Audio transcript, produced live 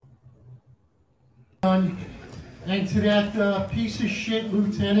And to that piece of shit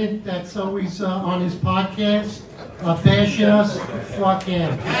lieutenant that's always on his podcast bashing us, fuck him.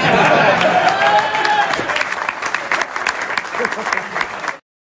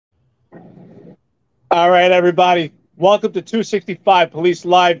 All right, everybody. Welcome to 265 Police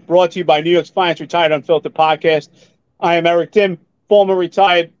Live, brought to you by New York's Finest Retired Unfiltered Podcast. I am Eric Tim, former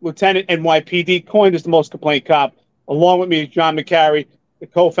retired Lieutenant NYPD, coined as the most complaint cop. Along with me is John McCary,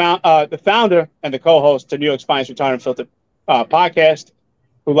 the founder and the co-host to New York's Finest Retired Unfiltered Podcast,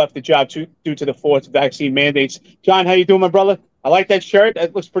 who left the job due to the forced vaccine mandates. John, how you doing, my brother? I like that shirt.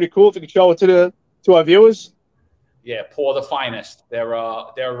 That looks pretty cool. If you could show it to our viewers. Yeah, Paul the Finest. They're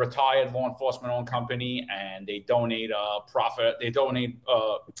a retired law enforcement-owned company, and they donate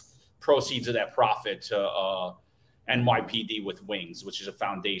proceeds of that profit to NYPD with Wings, which is a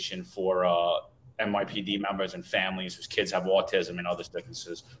foundation for NYPD members and families whose kids have autism and other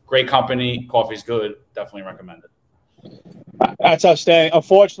sicknesses. Great company. Coffee's good. Definitely recommend it. That's outstanding.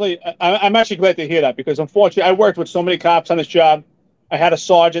 Unfortunately, I'm actually glad to hear that, because unfortunately, I worked with so many cops on this job. I had a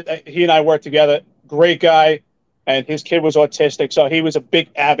sergeant. He and I worked together. Great guy. And his kid was autistic, so he was a big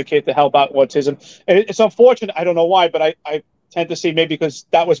advocate to help out autism. And it's unfortunate. I don't know why, but I tend to see, maybe because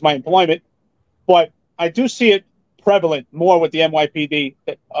that was my employment, but I do see it prevalent more with the NYPD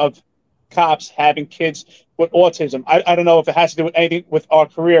of cops having kids with autism. I don't know if it has to do with anything with our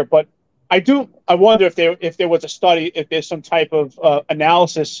career, but I wonder if there was a study, if there's some type of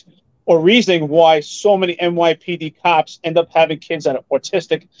analysis or reasoning why so many NYPD cops end up having kids that are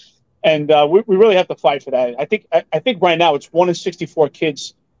autistic. And we really have to fight for that. I think right now it's 1 in 64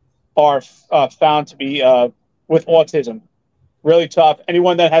 kids are found to be with autism. Really tough.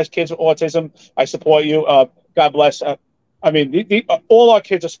 Anyone that has kids with autism, I support you. God bless. I mean, all our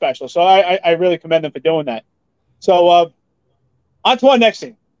kids are special, so I really commend them for doing that. So on to our next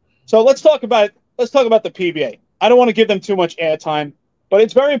thing. So let's talk about the PBA. I don't want to give them too much airtime, but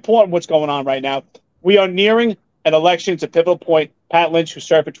it's very important what's going on right now. We are nearing an election. It's a pivotal point. Pat Lynch, who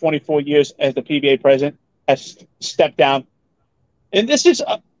served for 24 years as the PBA president, has stepped down. And this is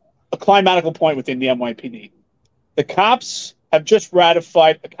a climactical point within the NYPD. The cops have just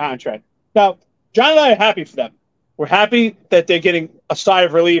ratified a contract. Now, John and I are happy for them. We're happy that they're getting a sigh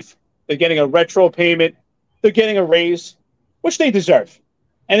of relief. They're getting a retro payment. They're getting a raise, which they deserve.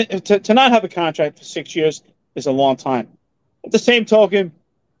 And to not have a contract for 6 years is a long time. At the same token,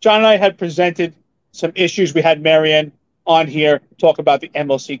 John and I had presented some issues. We had Marianne on here talk about the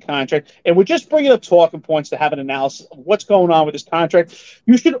MLC contract, and we're just bringing up talking points to have an analysis of what's going on with this contract.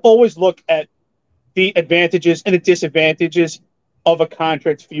 You should always look at the advantages and the disadvantages of a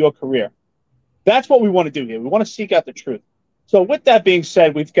contract for your career. That's what we want to do here. We want to seek out the truth. So with that being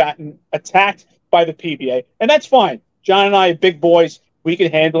said, we've gotten attacked by the PBA, and that's fine. John and I are big boys. We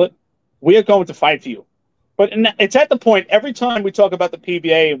can handle it. We are going to fight for you. But it's at the point, every time we talk about the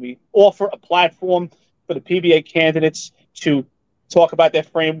PBA and we offer a platform for the PBA candidates to talk about their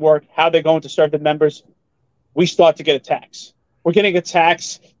framework, how they're going to serve the members, we start to get attacks. We're getting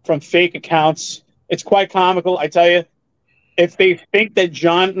attacks from fake accounts. It's quite comical, I tell you. If they think that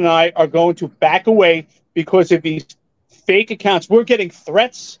John and I are going to back away because of these fake accounts, we're getting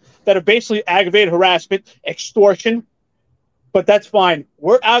threats that are basically aggravated harassment, extortion, but that's fine.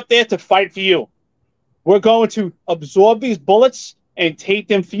 We're out there to fight for you. We're going to absorb these bullets and take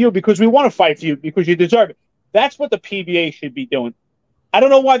them for you because we want to fight for you, because you deserve it. That's what the PBA should be doing. I don't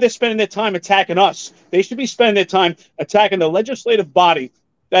know why they're spending their time attacking us. They should be spending their time attacking the legislative body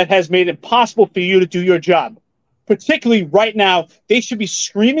that has made it impossible for you to do your job. Particularly right now, they should be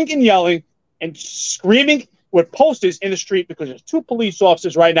screaming and yelling and screaming with posters in the street, because there's 2 police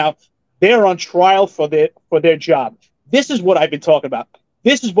officers right now. They're on trial for their job. This is what I've been talking about.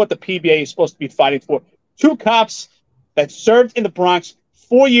 This is what the PBA is supposed to be fighting for. 2 cops that served in the Bronx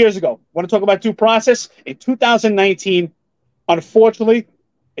 4 years ago. Want to talk about due process? In 2019, unfortunately,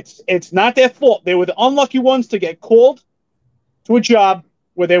 it's not their fault. They were the unlucky ones to get called to a job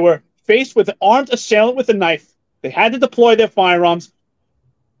where they were faced with an armed assailant with a knife. They had to deploy their firearms.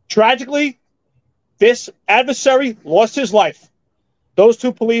 Tragically, this adversary lost his life. Those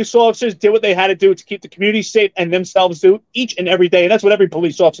 2 police officers did what they had to do to keep the community safe, and themselves do each and every day. And that's what every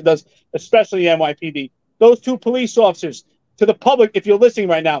police officer does, especially the NYPD. Those 2 police officers, to the public, if you're listening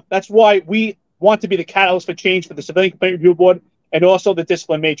right now, that's why we want to be the catalyst for change for the Civilian Complaint Review Board and also the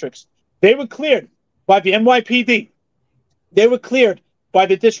Discipline Matrix. They were cleared by the NYPD. They were cleared by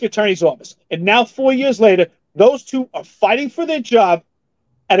the District Attorney's Office. And now, 4 years later, those 2 are fighting for their job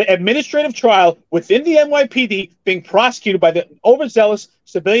at an administrative trial within the NYPD, being prosecuted by the overzealous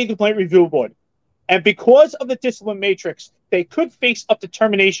Civilian Complaint Review Board. And because of the Discipline Matrix, they could face up to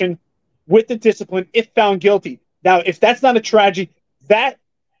termination with the discipline if found guilty. Now, if that's not a tragedy, that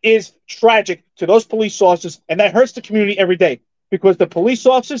is tragic to those police officers, and that hurts the community every day because the police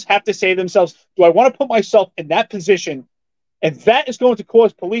officers have to say to themselves, do I want to put myself in that position? And that is going to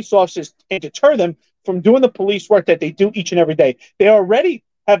cause police officers and deter them from doing the police work that they do each and every day. They already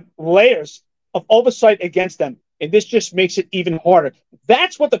have layers of oversight against them, and this just makes it even harder.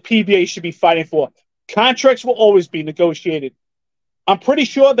 That's what the PBA should be fighting for. Contracts will always be negotiated. I'm pretty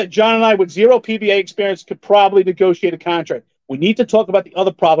sure that John and I, with zero PBA experience, could probably negotiate a contract. We need to talk about the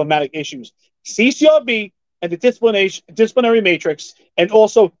other problematic issues. CCRB and the disciplinary matrix, and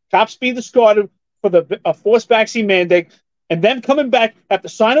also cops being discarded for the forced vaccine mandate, and them coming back, have to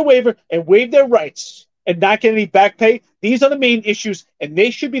sign a waiver and waive their rights and not get any back pay. These are the main issues, and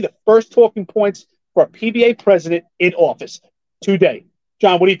they should be the first talking points for a PBA president in office today.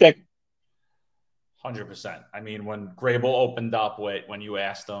 John, what do you think? 100%. I mean, when Grable opened up when you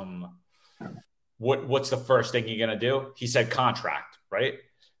asked him, what's the first thing you're going to do? He said contract, right?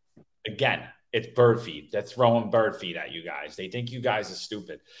 Again, it's bird feed. They're throwing bird feed at you guys. They think you guys are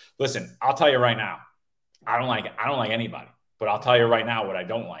stupid. Listen, I'll tell you right now, I don't like anybody, but I'll tell you right now what I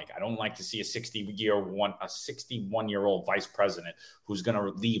don't like. I don't like to see a 61-year-old vice president who's going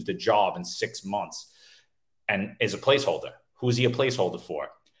to leave the job in 6 months and is a placeholder. Who is he a placeholder for?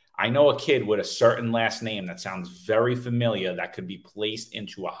 I know a kid with a certain last name that sounds very familiar that could be placed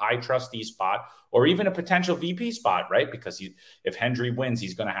into a high trustee spot or even a potential VP spot, right? Because if Hendry wins,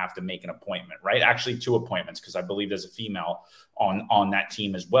 he's going to have to make an appointment, right? Actually, 2 appointments, because I believe there's a female on that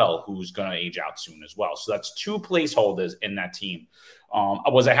team as well who's going to age out soon as well. So that's 2 placeholders in that team.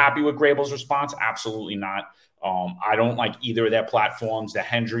 Was I happy with Grable's response? Absolutely not. I don't like either of their platforms. The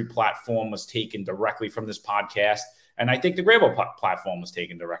Hendry platform was taken directly from this podcast. And I think the Grable platform was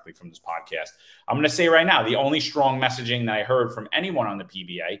taken directly from this podcast. I'm going to say right now, the only strong messaging that I heard from anyone on the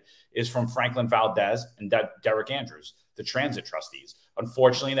PBA is from Franklin Valdez and Derek Andrews, the transit trustees.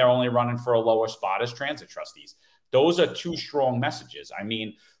 Unfortunately, they're only running for a lower spot as transit trustees. Those are 2 strong messages. I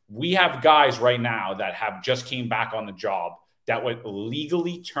mean, we have guys right now that have just came back on the job that were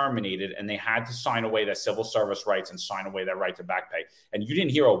legally terminated, and they had to sign away their civil service rights and sign away their right to back pay. And you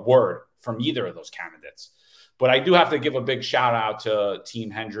didn't hear a word from either of those candidates. But I do have to give a big shout out to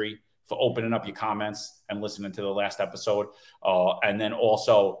Team Hendry for opening up your comments and listening to the last episode. And then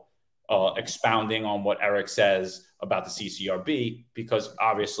also expounding on what Eric says about the CCRB, because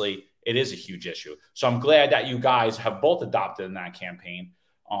obviously it is a huge issue. So I'm glad that you guys have both adopted in that campaign,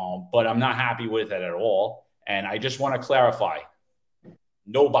 but I'm not happy with it at all. And I just want to clarify,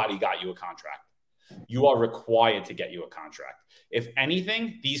 nobody got you a contract. You are required to get you a contract. If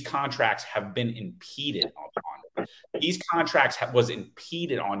anything, these contracts have been impeded upon. These contracts was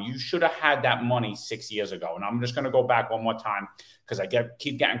impeded on. You should have had that money 6 years ago. And I'm just going to go back one more time because I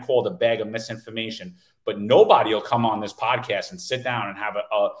keep getting called a bag of misinformation. But nobody will come on this podcast and sit down and have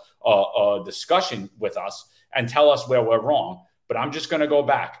a discussion with us and tell us where we're wrong. But I'm just going to go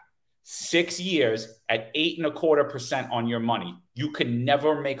back 6 years at 8.25% on your money. You can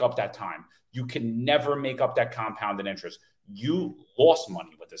never make up that time. You can never make up that compounded interest. You lost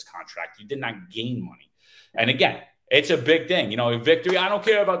money with this contract. You did not gain money. And again, it's a big thing. You know, victory, I don't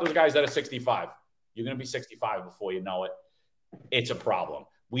care about those guys that are 65. You're going to be 65 before you know it. It's a problem.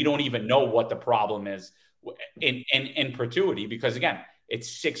 We don't even know what the problem is in perpetuity because, again,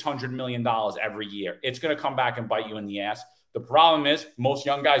 it's $600 million every year. It's going to come back and bite you in the ass. The problem is most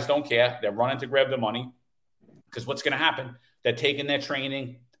young guys don't care. They're running to grab the money because what's going to happen? They're taking their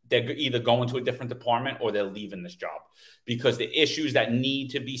training. They're either going to a different department or they're leaving this job because the issues that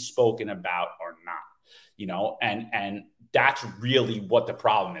need to be spoken about are not, you know, and that's really what the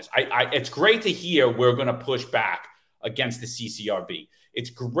problem is. It's great to hear we're going to push back against the CCRB. It's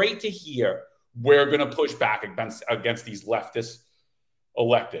great to hear we're going to push back against these leftists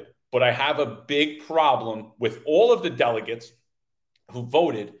elected. But I have a big problem with all of the delegates who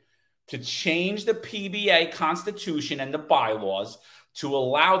voted to change the PBA constitution and the bylaws to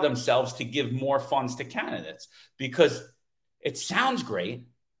allow themselves to give more funds to candidates because it sounds great,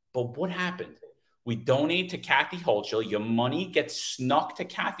 but what happened? We donate to Kathy Hochul. Your money gets snuck to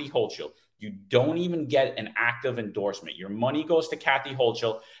Kathy Hochul. You don't even get an active endorsement. Your money goes to Kathy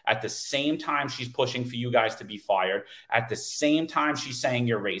Hochul at the same time she's pushing for you guys to be fired, at the same time she's saying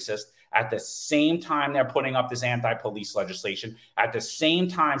you're racist, at the same time they're putting up this anti-police legislation, at the same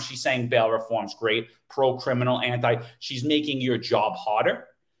time she's saying bail reform's great, pro-criminal, she's making your job harder.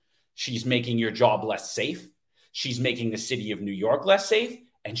 She's making your job less safe. She's making the city of New York less safe,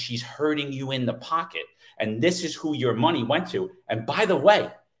 and she's hurting you in the pocket. And this is who your money went to. And by the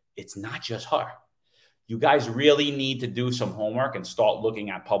way, it's not just her. You guys really need to do some homework and start looking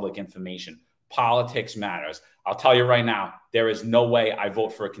at public information. Politics matters. I'll tell you right now, there is no way I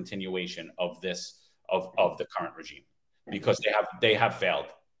vote for a continuation of this, of the current regime, because they have failed.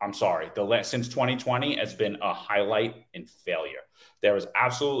 I'm sorry. Since 2020 has been a highlight in failure. There is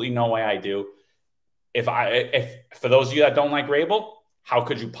absolutely no way I do. If for those of you that don't like Rabel, how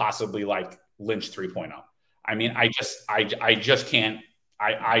could you possibly like Lynch 3.0? I mean, I just can't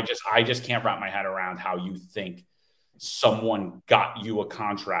wrap my head around how you think someone got you a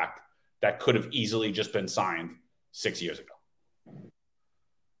contract that could have easily just been signed 6 years ago.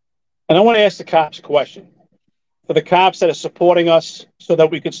 And I want to ask the cops a question. For the cops that are supporting us so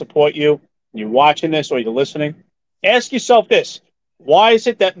that we can support you, you're watching this or you're listening, ask yourself this. Why is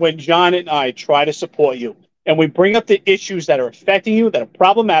it that when John and I try to support you and we bring up the issues that are affecting you, that are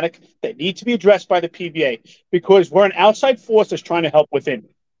problematic, that need to be addressed by the PBA, because we're an outside force that's trying to help within?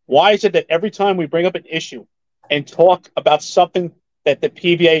 Why is it that every time we bring up an issue and talk about something that the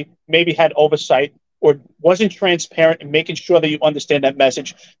PBA maybe had oversight or wasn't transparent in making sure that you understand that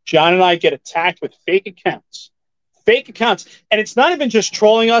message, John and I get attacked with fake accounts? Fake accounts. And it's not even just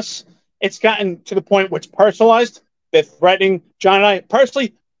trolling us. It's gotten to the point where it's personalized. They're threatening John and I.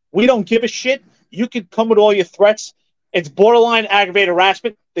 Personally, we don't give a shit. You could come with all your threats. It's borderline aggravated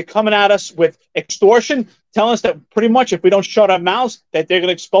harassment. They're coming at us with extortion, telling us that pretty much if we don't shut our mouths, that they're going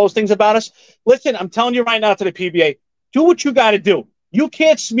to expose things about us. Listen, I'm telling you right now to the PBA, do what you got to do. You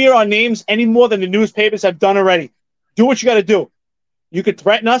can't smear our names any more than the newspapers have done already. Do what you got to do. You could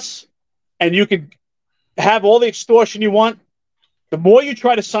threaten us, and you could have all the extortion you want. The more you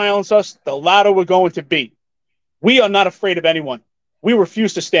try to silence us, the louder we're going to be. We are not afraid of anyone. We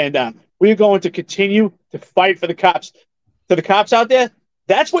refuse to stand down. We are going to continue to fight for the cops. To the cops out there,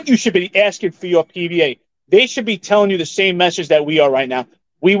 that's what you should be asking for your PBA. They should be telling you the same message that we are right now.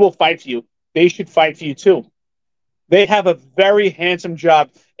 We will fight for you. They should fight for you too. They have a very handsome job.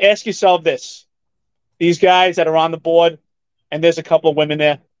 Ask yourself this. These guys that are on the board, and there's a couple of women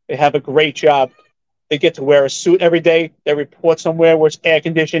there, they have a great job. They get to wear a suit every day. They report somewhere where it's air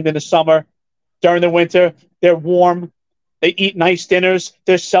conditioned in the summer. During the winter, they're warm. They eat nice dinners.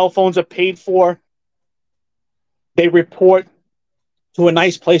 Their cell phones are paid for. They report to a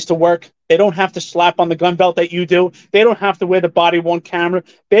nice place to work. They don't have to slap on the gun belt that you do. They don't have to wear the body-worn camera.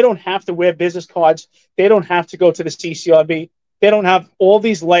 They don't have to wear business cards. They don't have to go to the CCRB. They don't have all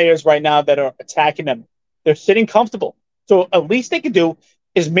these layers right now that are attacking them. They're sitting comfortable. So at least they can do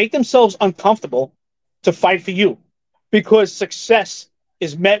is make themselves uncomfortable to fight for you, because success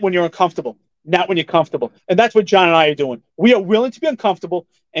is met when you're uncomfortable, not when you're comfortable. And that's what John and I are doing. We are willing to be uncomfortable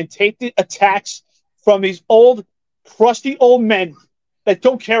and take the attacks from these old, crusty old men that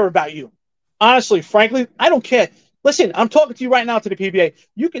don't care about you. Honestly, frankly, I don't care. Listen, I'm talking to you right now, to the PBA.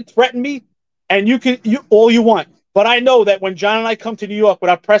 You can threaten me and you all you want. But I know that when John and I come to New York with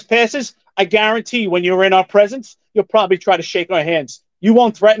our press passes, I guarantee when you're in our presence, you'll probably try to shake our hands. You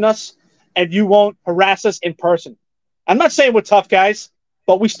won't threaten us, and you won't harass us in person. I'm not saying we're tough guys,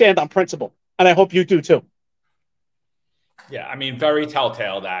 but we stand on principle, and I hope you do too. Yeah, I mean, very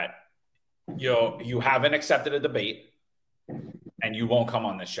telltale that you haven't accepted a debate and you won't come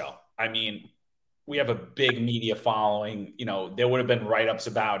on this show. I mean, we have a big media following. You know, there would have been write-ups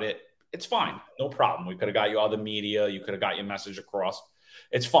about it. It's fine. No problem. We could have got you all the media. You could have got your message across.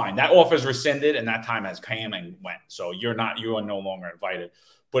 It's fine. That offer is rescinded, and that time has came and went. So you are no longer invited.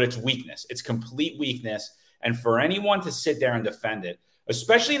 But it's weakness. It's complete weakness. And for anyone to sit there and defend it,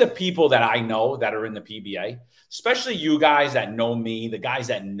 especially the people that I know that are in the PBA, especially you guys that know me, the guys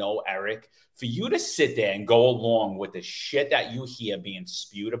that know Eric, for you to sit there and go along with the shit that you hear being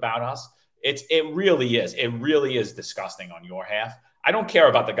spewed about us, it really is disgusting on your half. I don't care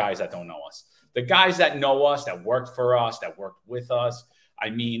about the guys that don't know us. The guys that know us, that worked for us, that worked with us, I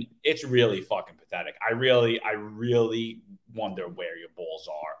mean, it's really fucking pathetic. I really wonder where your balls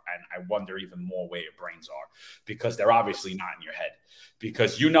are, and I wonder even more where your brains are, because they're obviously not in your head.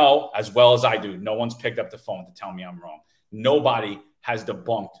 Because you know, as well as I do, no one's picked up the phone to tell me I'm wrong. Nobody has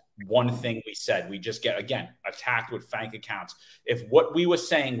debunked one thing we said. We just get, again, attacked with fake accounts. If what we were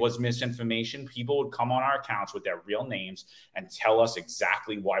saying was misinformation, people would come on our accounts with their real names and tell us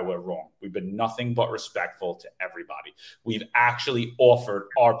exactly why we're wrong. We've been nothing but respectful to everybody. We've actually offered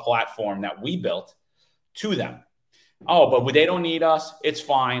our platform that we built to them. Oh, but they don't need us. It's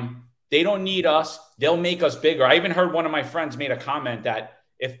fine. They don't need us. They'll make us bigger. I even heard one of my friends made a comment that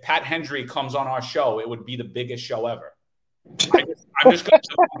if Pat Hendry comes on our show, it would be the biggest show ever. I'm just going to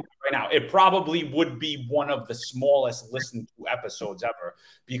tell you right now, it probably would be one of the smallest listened to episodes ever,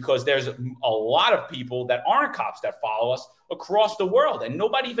 because there's a lot of people that aren't cops that follow us across the world, and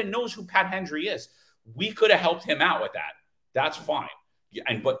nobody even knows who Pat Hendry is. We could have helped him out with that. That's fine.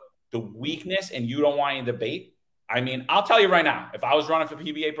 But the weakness, and you don't want any debate. I mean, I'll tell you right now, if I was running for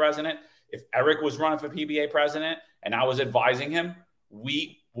PBA president, if Eric was running for PBA president and I was advising him,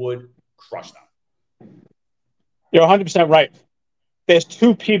 we would crush them. You're 100% right. There's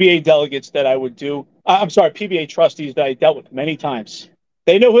 2 PBA delegates that I would do. PBA trustees that I dealt with many times.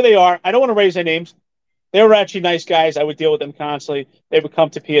 They know who they are. I don't want to raise their names. They were actually nice guys. I would deal with them constantly. They would come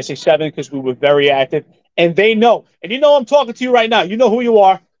to PSA 7 because we were very active. And they know. And you know I'm talking to you right now. You know who you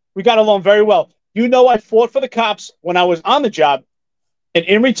are. We got along very well. You know I fought for the cops when I was on the job. And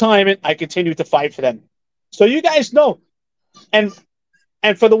in retirement, I continued to fight for them. So you guys know. And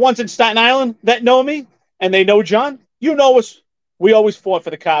for the ones in Staten Island that know me and they know John, you know us. We always fought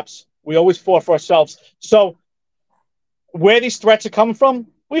for the cops. We always fought for ourselves. So where these threats are coming from,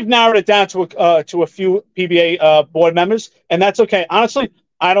 we've narrowed it down to a few PBA board members, and that's okay. Honestly,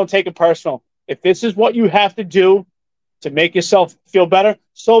 I don't take it personal. If this is what you have to do to make yourself feel better,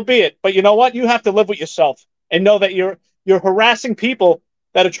 so be it. But you know what? You have to live with yourself and know that you're harassing people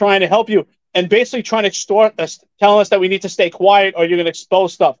that are trying to help you and basically trying to extort us, telling us that we need to stay quiet or you're going to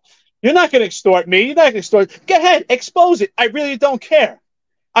expose stuff. You're not going to extort me. You're not going to extort. Go ahead, expose it. I really don't care.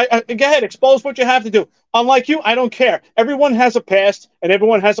 Go ahead, expose what you have to do. Unlike you, I don't care. Everyone has a past and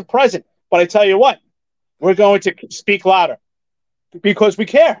everyone has a present. But I tell you what, we're going to speak louder because we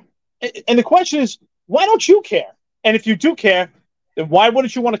care. And the question is, why don't you care? And if you do care, then why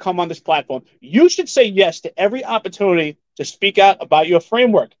wouldn't you want to come on this platform? You should say yes to every opportunity to speak out about your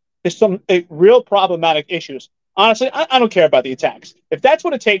framework. There's some real problematic issues. Honestly, I don't care about the attacks. If that's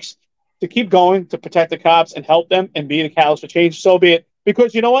what it takes to keep going, to protect the cops and help them and be the catalyst for change, so be it.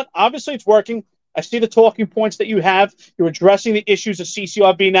 Because you know what? Obviously, it's working. I see the talking points that you have. You're addressing the issues of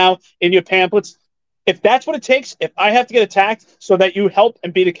CCRB now in your pamphlets. If that's what it takes, if I have to get attacked so that you help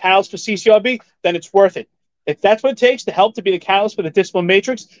and be the catalyst for CCRB, then it's worth it. If that's what it takes to help to be the catalyst for the discipline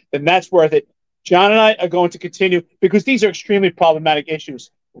matrix, then that's worth it. John and I are going to continue because these are extremely problematic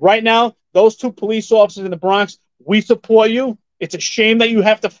issues. Right now, those 2 police officers in the Bronx, we support you. It's a shame that you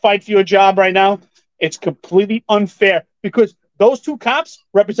have to fight for your job right now. It's completely unfair because those 2 cops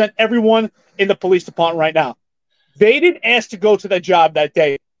represent everyone in the police department right now. They didn't ask to go to that job that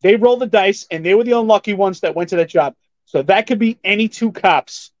day. They rolled the dice, and they were the unlucky ones that went to that job. So that could be any 2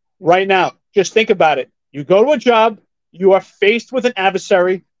 cops right now. Just think about it. You go to a job, you are faced with an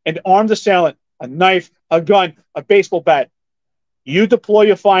adversary, an armed assailant, a knife, a gun, a baseball bat. You deploy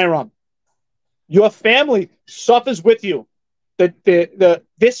your firearm. Your family suffers with you.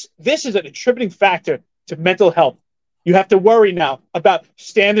 This is an attributing factor to mental health. You have to worry now about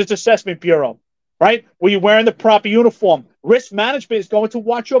Standards Assessment Bureau, right? Were you wearing the proper uniform? Risk management is going to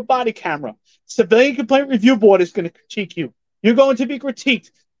watch your body camera. Civilian Complaint Review Board is going to critique you. You're going to be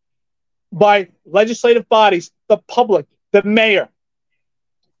critiqued by legislative bodies, the public, the mayor,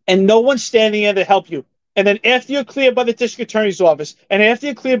 and no one's standing in to help you. And then after you're cleared by the district attorney's office and after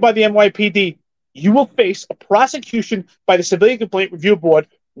you're cleared by the NYPD, you will face a prosecution by the Civilian Complaint Review Board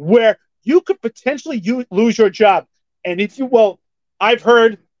where you could potentially lose your job. And if you will, I've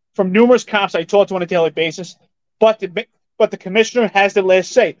heard from numerous cops I talk to on a daily basis, but the commissioner has the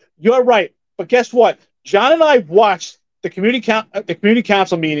last say. You're right. But guess what? John and I watched the community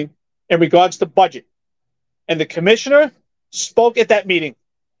council meeting in regards to budget. And the commissioner spoke at that meeting.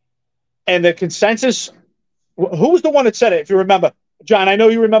 And the consensus, who was the one that said it, if you remember? John, I know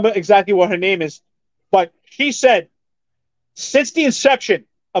you remember exactly what her name is. But she said, since the inception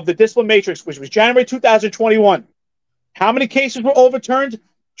of the discipline matrix, which was January 2021, how many cases were overturned?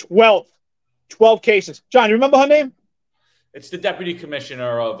 12. 12 cases. John, you remember her name? It's the deputy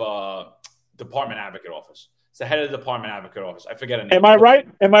commissioner of Department Advocate Office. It's the head of the Department Advocate Office. I forget her name. Am I right?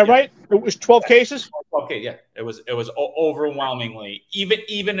 Right? It was 12 cases? Okay, yeah. It was overwhelmingly,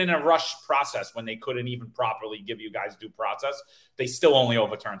 even in a rush process when they couldn't even properly give you guys due process, they still only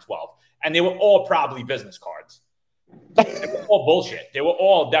overturned 12. And they were all probably business cards. They were all bullshit. They were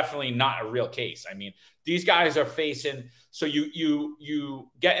all definitely not a real case. I mean, these guys are facing, so you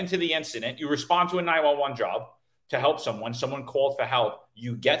get into the incident, you respond to a 911 job to help someone called for help,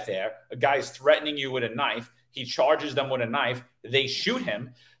 you get there, a guy's threatening you with a knife, he charges them with a knife, they shoot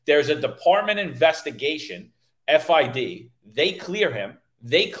him, there's a department investigation, FID, they clear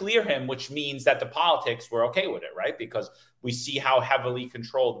him, which means that the politics were okay with it, right? Because we see how heavily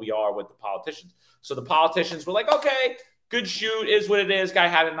controlled we are with the politicians. So the politicians were like, okay, good shoot, is what it is, guy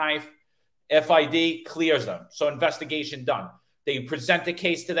had a knife, FID clears them. So investigation done. They present the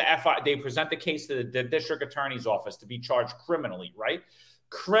case to the district attorney's office to be charged criminally, right?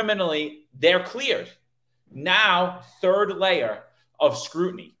 Criminally, they're cleared. Now, third layer, of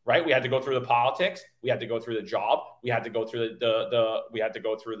scrutiny, right? We had to go through the politics, we had to go through the job, we had to go through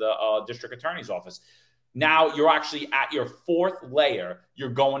the district attorney's office. Now you're actually at your fourth layer. You're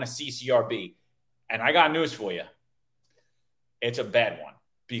going to CCRB, and I got news for you. It's a bad one,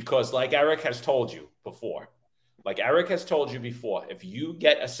 because like Eric has told you before, if you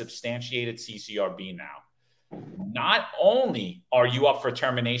get a substantiated CCRB now, not only are you up for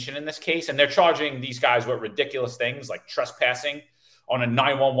termination in this case, and they're charging these guys with ridiculous things like trespassing on a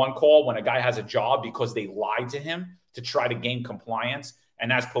 911 call when a guy has a job because they lied to him to try to gain compliance.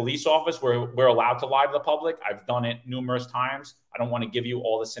 And as police officers, we're allowed to lie to the public. I've done it numerous times. I don't want to give you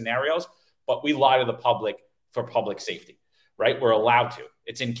all the scenarios, but we lie to the public for public safety, right? We're allowed to.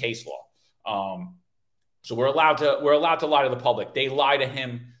 It's in case law. So we're allowed to lie to the public. They lie to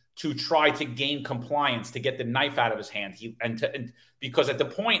him to try to gain compliance, to get the knife out of his hand. Because at the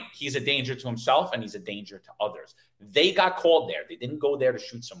point, he's a danger to himself and he's a danger to others. They got called there. They didn't go there to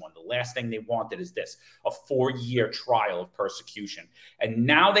shoot someone. The last thing they wanted is this, a 4-year trial of persecution. And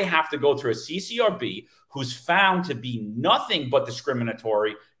now they have to go through a CCRB who's found to be nothing but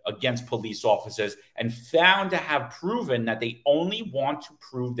discriminatory against police officers and found to have proven that they only want to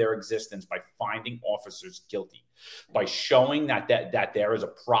prove their existence by finding officers guilty, by showing that there is a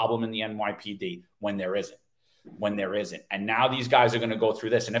problem in the NYPD when there isn't. And now these guys are going to go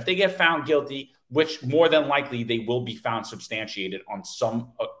through this. And if they get found guilty, which more than likely they will be found substantiated on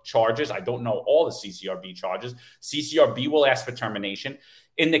some charges. I don't know all the CCRB charges. CCRB will ask for termination.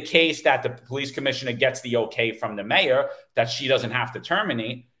 In the case that the police commissioner gets the okay from the mayor that she doesn't have to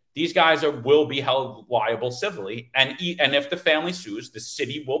terminate, these guys will be held liable civilly. And if the family sues, the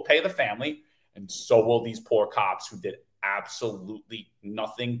city will pay the family, and so will these poor cops who did absolutely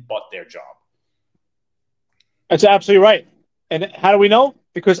nothing but their job. That's absolutely right. And how do we know?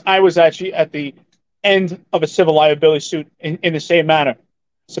 Because I was actually at the end of a civil liability suit in the same manner.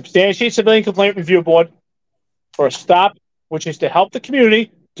 Substantiate Civilian Complaint Review Board for a stop, which is to help the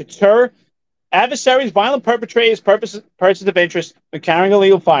community deter adversaries, violent perpetrators, persons of interest in carrying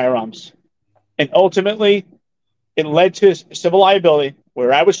illegal firearms. And ultimately, it led to civil liability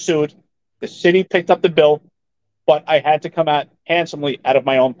where I was sued. The city picked up the bill, but I had to come out handsomely out of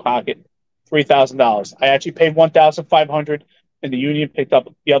my own pocket, $3,000. I actually paid $1,500, and the union picked up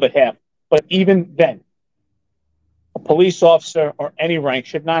the other half. But even then, a police officer or any rank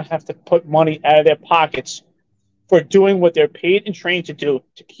should not have to put money out of their pockets for doing what they're paid and trained to do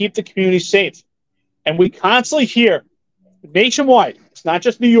to keep the community safe. And we constantly hear nationwide, it's not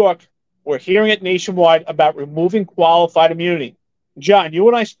just New York, we're hearing it nationwide about removing qualified immunity. John, you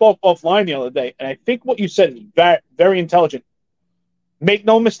and I spoke offline the other day, and I think what you said is very, very intelligent. Make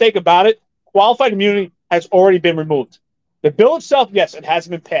no mistake about it, qualified immunity has already been removed. The bill itself, yes, it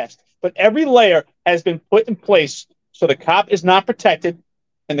hasn't been passed, but every layer has been put in place so the cop is not protected,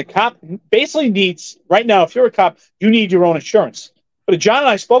 and the cop basically needs, right now, if you're a cop, you need your own insurance. But John and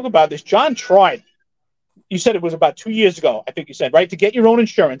I spoke about this. John tried. You said it was about 2 years ago, I think you said, right, to get your own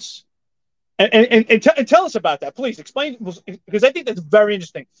insurance. And tell us about that, please. Explain, because I think that's very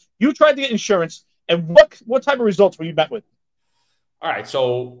interesting. You tried to get insurance, and what type of results were you met with? All right,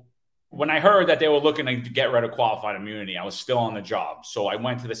 so when I heard that they were looking to get rid of qualified immunity, I was still on the job. So I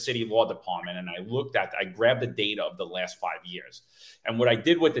went to the city law department and I grabbed the data of the last 5 years. And what I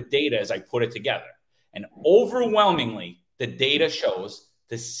did with the data is I put it together. And overwhelmingly, the data shows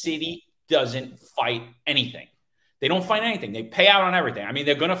the city doesn't fight anything. They don't fight anything. They pay out on everything. I mean,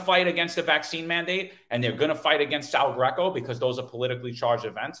 they're going to fight against the vaccine mandate, and they're going to fight against Sal Greco because those are politically charged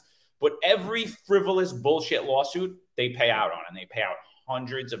events. But every frivolous bullshit lawsuit, they pay out on, and they pay out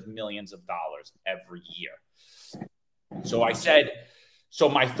hundreds of millions of dollars every year. So I said, so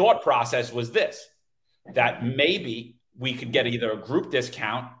my thought process was this, that maybe we could get either a group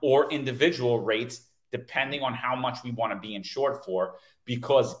discount or individual rates depending on how much we want to be insured for,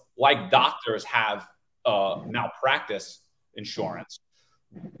 because like doctors have malpractice insurance,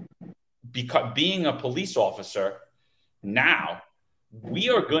 because being a police officer now, we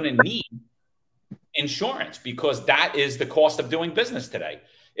are going to need insurance because that is the cost of doing business today.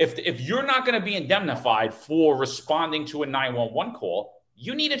 If you're not going to be indemnified for responding to a 911 call,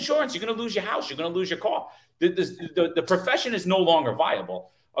 you need insurance. You're going to lose your house. You're going to lose your car. The profession is no longer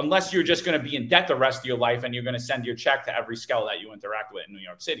viable unless you're just going to be in debt the rest of your life and you're going to send your check to every scale that you interact with in New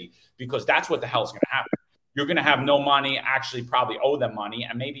York City, because that's what the hell is going to happen. You're going to have no money, actually probably owe them money,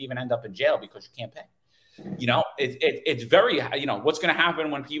 and maybe even end up in jail because you can't pay. You know, it's very, you know, what's going to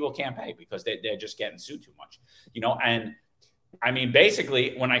happen when people can't pay because they're just getting sued too much, you know. And I mean,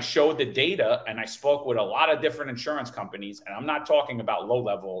 basically, when I showed the data and I spoke with a lot of different insurance companies, and I'm not talking about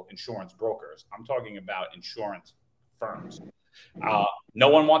low-level insurance brokers, I'm talking about insurance firms, No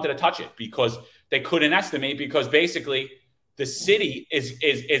one wanted to touch it because they couldn't estimate, because basically the city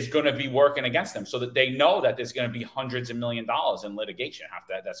is going to be working against them, so that they know that there's going to be hundreds of $millions in litigation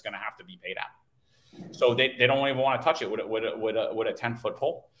that's going to have to be paid out. So they don't even want to touch it with a 10-foot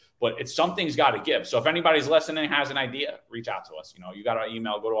pole. But it's something's got to give. So if anybody's listening has an idea, reach out to us. You got our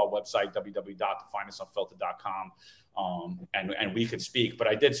email. Go to our website, www.tofindusunfiltered.com, and we could speak. But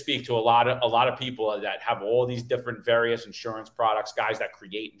I did speak to a lot of people that have all these different various insurance products, guys that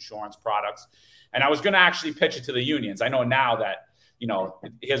create insurance products. And I was going to actually pitch it to the unions. I know now that,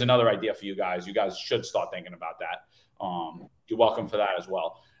 here's another idea for you guys. You guys should start thinking about that. You're welcome for that as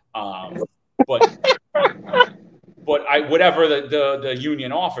well. But whatever the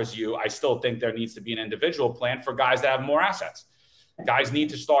union offers you, I still think there needs to be an individual plan for guys that have more assets. We need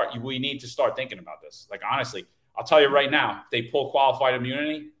to start thinking about this. Like, honestly, I'll tell you right now, if they pull qualified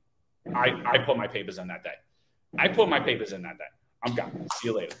immunity, I put my papers in that day. I'm gone. See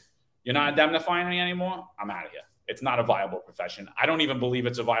you later. You're not indemnifying me anymore? I'm out of here. It's not a viable profession. I don't even believe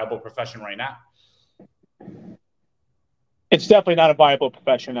it's a viable profession right now. It's definitely not a viable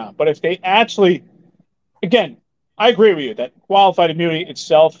profession now. But if they actually, again, I agree with you that qualified immunity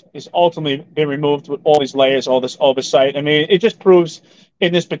itself is ultimately been removed with all these layers, all this oversight. I mean, it just proves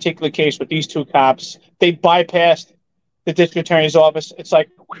in this particular case with these two cops, they bypassed the district attorney's office. It's like,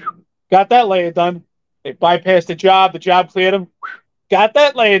 whew, got that layer done. They bypassed the job cleared them. Whew, got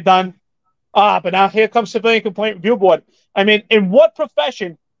that layer done. But now here comes Civilian Complaint Review Board. I mean, in what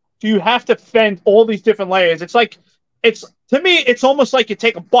profession do you have to fend all these different layers? It's like, to me, it's almost like you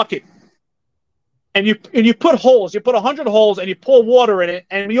take a bucket and you put holes. You put 100 holes and you pour water in it,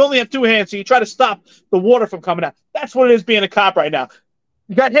 and you only have two hands, so you try to stop the water from coming out. That's what it is being a cop right now.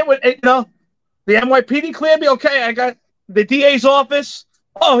 You got hit with, the NYPD cleared me. Okay, I got the DA's office.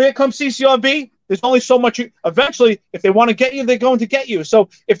 Oh, here comes CCRB. There's only so much. Eventually, if they want to get you, they're going to get you. So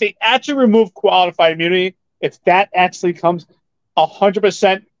if they actually remove qualified immunity, if that actually comes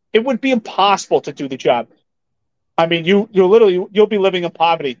 100%, it would be impossible to do the job. I mean, you'll be living in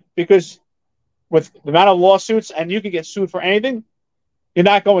poverty, because with the amount of lawsuits, and you can get sued for anything, you're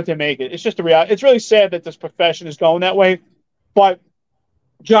not going to make it. It's just a reality. It's really sad that this profession is going that way. But,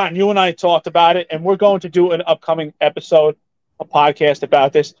 John, you and I talked about it, and we're going to do an upcoming episode, a podcast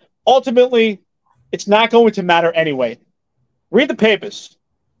about this. Ultimately, it's not going to matter anyway. Read the papers.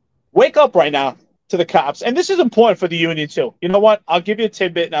 Wake up right now to the cops. And this is important for the union, too. You know what? I'll give you a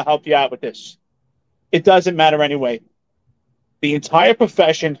tidbit, and I'll help you out with this. It doesn't matter anyway. The entire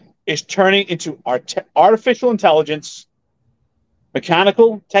profession is turning into artificial intelligence,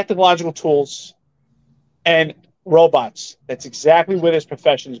 mechanical, technological tools, and robots. That's exactly where this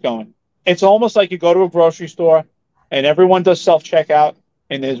profession is going. It's almost like you go to a grocery store and everyone does self-checkout,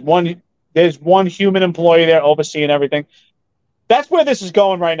 and there's one human employee there overseeing everything. That's where this is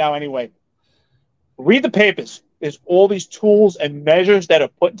going right now anyway. Read the papers. There's all these tools and measures that are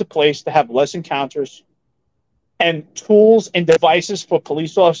put into place to have less encounters, and tools and devices for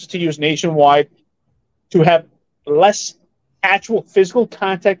police officers to use nationwide to have less actual physical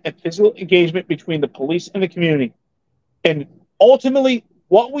contact and physical engagement between the police and the community. And ultimately,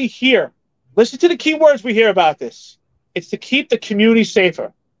 what we hear, listen to the key words we hear about this. It's to keep the community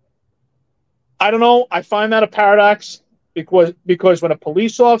safer. I don't know. I find that a paradox, because when a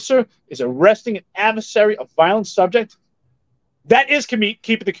police officer is arresting an adversary, a violent subject, that is keeping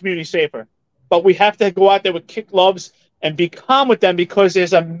the community safer. But we have to go out there with kid gloves and be calm with them, because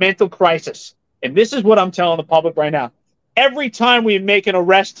there's a mental crisis. And this is what I'm telling the public right now. Every time we make an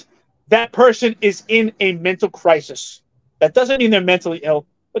arrest, that person is in a mental crisis. That doesn't mean they're mentally ill,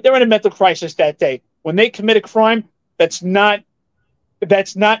 but they're in a mental crisis that day. When they commit a crime that's not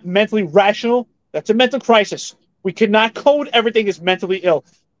mentally rational, that's a mental crisis. We cannot code everything as mentally ill.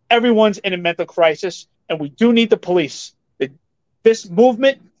 Everyone's in a mental crisis, and we do need the police. This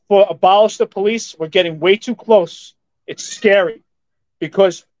movement for abolish the police, we're getting way too close. It's scary,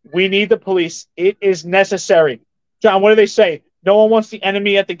 because we need the police. It is necessary. John, what do they say? No one wants the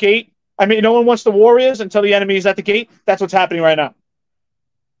enemy at the gate. I mean, no one wants the warriors until the enemy is at the gate. That's what's happening right now.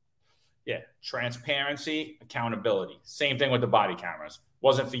 Yeah, transparency, accountability. Same thing with the body cameras.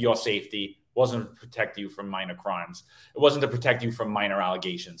 Wasn't for your safety. Wasn't to protect you from minor crimes. It wasn't to protect you from minor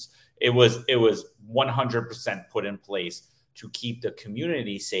allegations. It was 100% put in place to keep the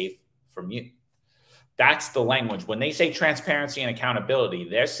community safe from you. That's the language. When they say transparency and accountability,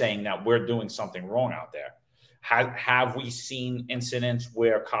 they're saying that we're doing something wrong out there. Have we seen incidents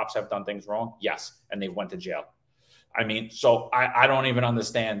where cops have done things wrong? Yes, and they went to jail. I mean, so I don't even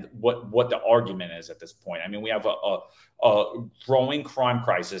understand what the argument is at this point. I mean, we have a growing crime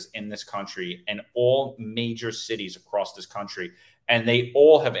crisis in this country and all major cities across this country, and they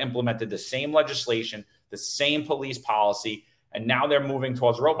all have implemented the same legislation, the same police policy, and now they're moving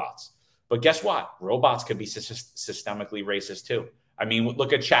towards robots. But guess what? Robots could be systemically racist too. I mean,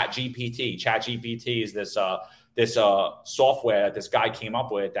 look at ChatGPT. ChatGPT is this software that this guy came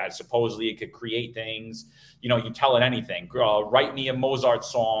up with that supposedly it could create things. You know, you tell it anything. Write me a Mozart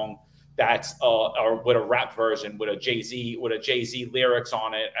song that's or with a rap version with a Jay-Z lyrics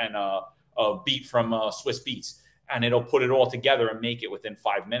on it and a beat from Swiss Beats, and it'll put it all together and make it within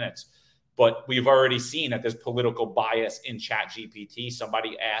 5 minutes. But we've already seen that there's political bias in ChatGPT.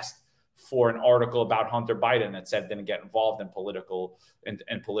 Somebody asked for an article about Hunter Biden that said didn't get involved in political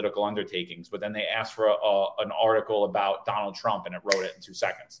undertakings, but then they asked for an article about Donald Trump and it wrote it in 2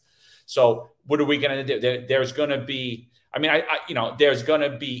 seconds. So what are we going to do? There's going to be, I mean, there's going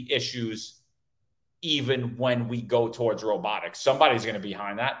to be issues even when we go towards robotics. Somebody's going to be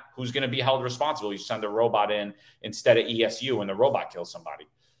behind that. Who's going to be held responsible? You send a robot in instead of ESU and the robot kills somebody.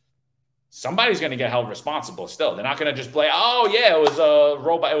 Somebody's going to get held responsible still. They're not going to just blame, oh, yeah, it was a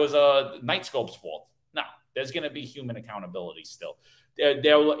robot. It was a Nightscope's fault. No, there's going to be human accountability still.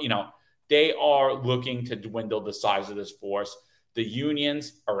 They are looking to dwindle the size of this force. The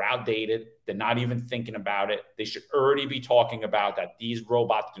unions are outdated. They're not even thinking about it. They should already be talking about that these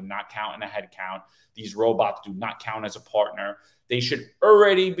robots do not count in a head count. These robots do not count as a partner. They should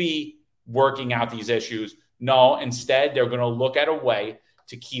already be working out these issues. No, instead, they're going to look at a way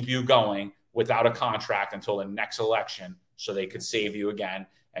to keep you going without a contract until the next election so they could save you again.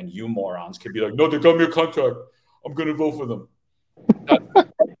 And you morons could be like, no, they got me a contract. I'm going to vote for them.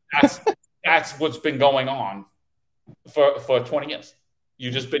 That's what's been going on for 20 years.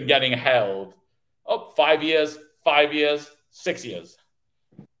 You've just been getting held 5 years, 6 years.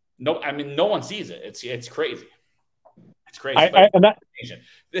 No, I mean, no one sees it. It's crazy. It's crazy.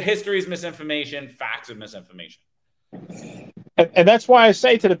 The history is misinformation. Facts are misinformation. And that's why I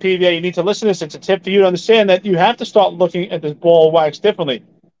say to the PBA, you need to listen to this. It's a tip for you to understand that you have to start looking at this ball of wax differently.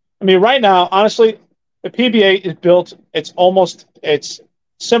 I mean, right now, honestly, the PBA is built, it's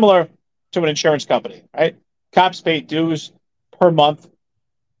similar to an insurance company, right? Cops pay dues per month.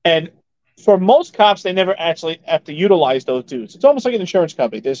 And for most cops, they never actually have to utilize those dues. It's almost like an insurance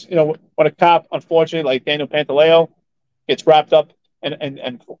company. There's, when a cop, unfortunately, like Daniel Pantaleo, gets wrapped up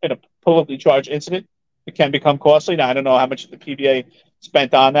in a publicly charged incident, it can become costly. Now, I don't know how much the PBA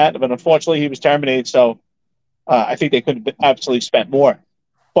spent on that, but unfortunately, he was terminated. So I think they could have absolutely spent more.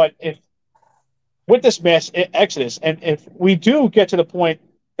 But with this mass exodus, and if we do get to the point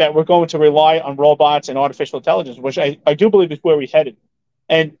that we're going to rely on robots and artificial intelligence, which I do believe is where we're headed.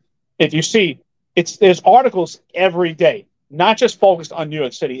 And if you see, there's articles every day, not just focused on New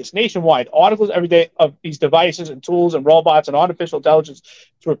York City. It's nationwide. Articles every day of these devices and tools and robots and artificial intelligence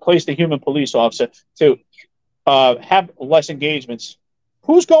to replace the human police officer, to have less engagements.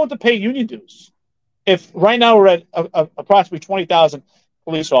 Who's going to pay union dues? If right now we're at approximately 20,000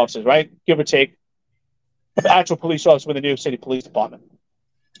 police officers, right, give or take, of actual police officers with the New York City Police Department.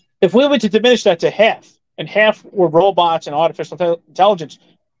 If we were to diminish that to half, and half were robots and artificial intelligence,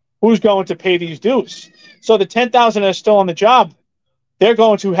 who's going to pay these dues? So the 10,000 that are still on the job, they're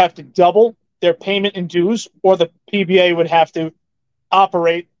going to have to double their payment in dues, or the PBA would have to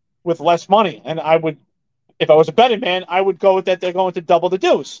operate with less money. And if I was a betting man, I would go with that they're going to double the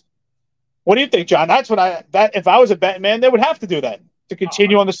dues. What do you think, John? If I was a betting man, they would have to do that to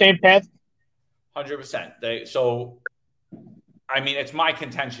continue on the same path. 100%. So, I mean, it's my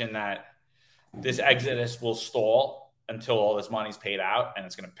contention that this exodus will stall until all this money's paid out, and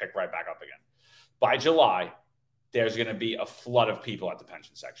it's going to pick right back up again. By July, there's going to be a flood of people at the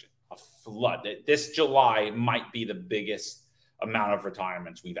pension section. A flood. This July might be the biggest amount of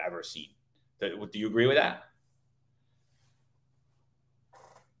retirements we've ever seen. Do you agree with that?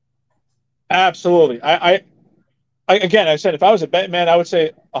 Absolutely. I said, if I was a betting man, I would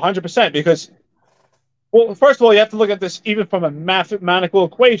say 100%, because, well, first of all, you have to look at this even from a mathematical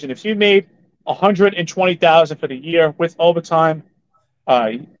equation. If you made $120,000 for the year with overtime,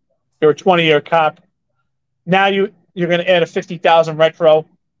 you're a 20-year cop. Now you're going to add a $50,000 retro,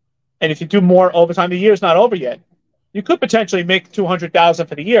 and if you do more overtime, the year's not over yet. You could potentially make $200,000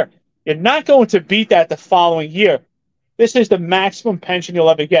 for the year. You're not going to beat that the following year. This is the maximum pension you'll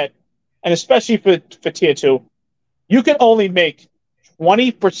ever get, and especially for Tier 2, you can only make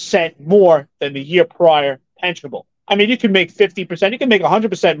 20% more than the year prior pensionable. I mean, you can make 50%, you can make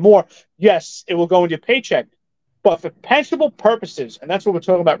 100% more. Yes, it will go in your paycheck. But for pensionable purposes, and that's what we're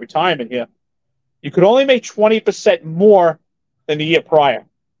talking about retirement here, You could only make 20% more than the year prior.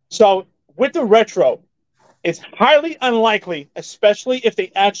 So with the retro, it's highly unlikely, especially if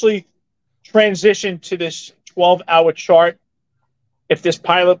they actually transition to this 12-hour chart. If this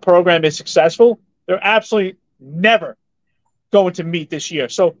pilot program is successful, they're absolutely never going to meet this year.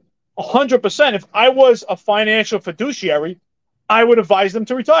 So 100%, if I was a financial fiduciary, I would advise them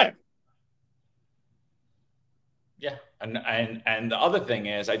to retire. Yeah. And the other thing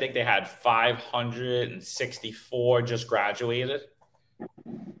is, I think they had 564 just graduated.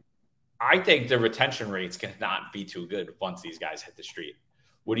 I think the retention rates cannot be too good once these guys hit the street.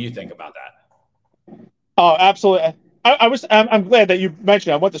 What do you think about that? Oh, absolutely. I'm glad that you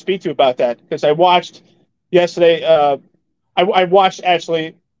mentioned it. I want to speak to you about that because I watched yesterday. I watched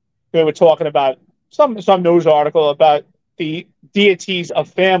actually. They were talking about some news article about the deities of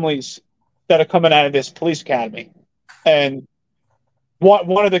families that are coming out of this police academy, and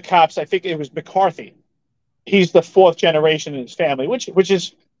one of the cops, I think it was McCarthy. He's the fourth generation in his family, which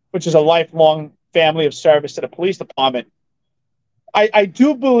is a lifelong family of service to the police department. I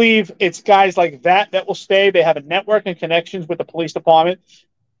do believe it's guys like that will stay. They have a network and connections with the police department,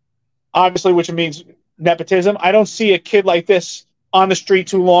 obviously, which means nepotism. I don't see a kid like this on the street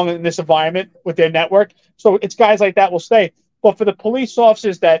too long in this environment with their network. So it's guys like that will stay. But for the police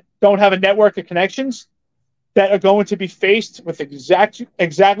officers that don't have a network of connections, that are going to be faced with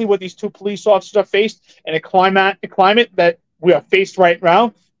exactly what these two police officers are faced in a climate that we are faced right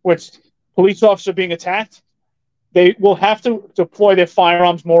now, which police officers are being attacked. They will have to deploy their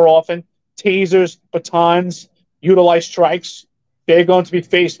firearms more often, tasers, batons, utilize strikes. They're going to be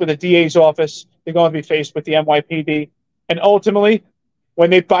faced with the DA's office. They're going to be faced with the NYPD. And ultimately, when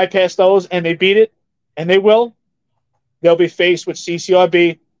they bypass those and they beat it, and they will, they'll be faced with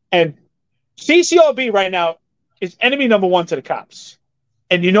CCRB. And CCRB right now is enemy number one to the cops.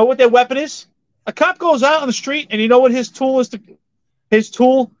 And you know what their weapon is? A cop goes out on the street, and you know what his tool is?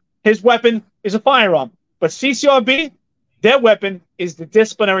 His weapon is a firearm. But CCRB, their weapon is the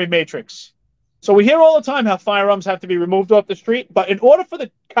disciplinary matrix. So we hear all the time how firearms have to be removed off the street. But in order for the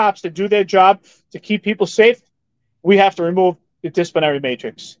cops to do their job to keep people safe, we have to remove the disciplinary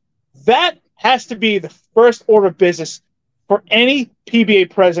matrix. That has to be the first order of business for any PBA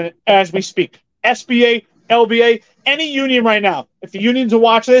president as we speak. SBA, LBA, any union right now. If the unions will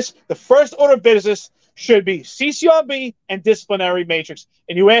watch this, the first order of business should be CCRB and disciplinary matrix.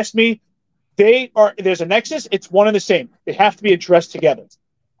 And you ask me, there's a nexus. It's one and the same. They have to be addressed together.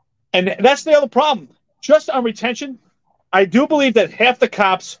 And that's the other problem. Just on retention, I do believe that half the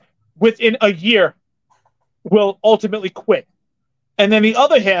cops within a year will ultimately quit. And then the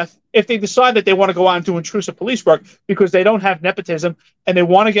other half, if they decide that they want to go out and do intrusive police work because they don't have nepotism and they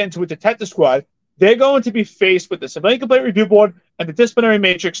want to get into a detective squad, they're going to be faced with the Civilian Complaint Review Board and the disciplinary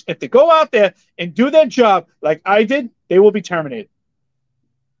matrix. If they go out there and do their job like I did, they will be terminated.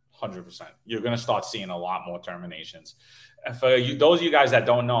 100%. You're going to start seeing a lot more terminations. And for those of you guys that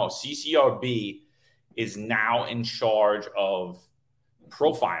don't know, CCRB is now in charge of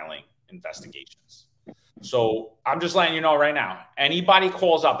profiling investigations. So I'm just letting you know right now, anybody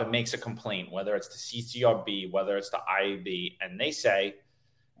calls up and makes a complaint, whether it's to CCRB, whether it's to IAB, and they say,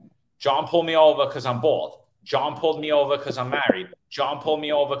 John pulled me over because I'm bald. John pulled me over because I'm married. John pulled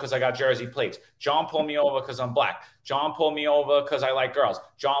me over because I got Jersey plates. John pulled me over because I'm black. John pulled me over because I like girls.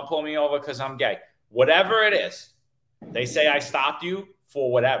 John pulled me over because I'm gay. Whatever it is, they say I stopped you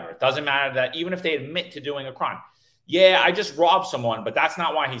for whatever. It doesn't matter that even if they admit to doing a crime. Yeah, I just robbed someone, but that's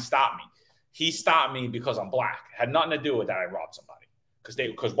not why he stopped me. He stopped me because I'm black. It had nothing to do with that I robbed somebody.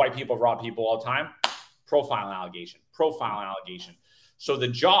 Because white people rob people all the time. Profiling allegation. So the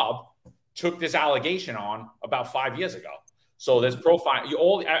job took this allegation on about 5 years ago. So there's profile.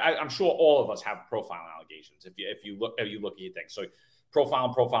 I'm sure all of us have profiling allegations. If you look at your things. So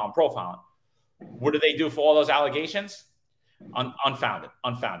profiling. What do they do for all those allegations? Unfounded.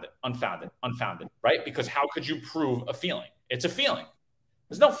 Right? Because how could you prove a feeling? It's a feeling.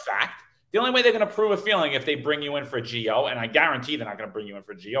 There's no fact. The only way they're going to prove a feeling if they bring you in for a GO, and I guarantee they're not going to bring you in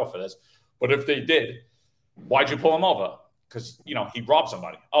for a GO for this. But if they did, why'd you pull him over? Because he robbed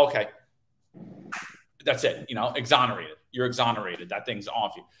somebody. Okay. That's it. Exonerated. You're exonerated. That thing's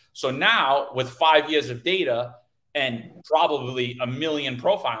off you. So now with 5 years of data and probably 1 million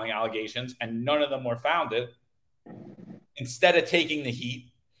profiling allegations, and none of them were founded, instead of taking the heat,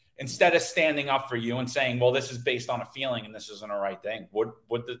 instead of standing up for you and saying, well, this is based on a feeling and this isn't a right thing, what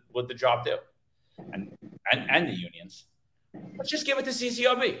the job do? And the unions. Let's just give it to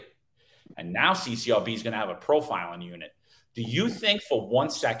CCRB. And now CCRB is going to have a profiling unit. Do you think for 1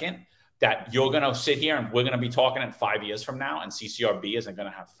 second that you're going to sit here and we're going to be talking in 5 years from now, and CCRB isn't going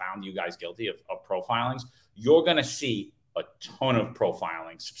to have found you guys guilty of profilings. You're going to see a ton of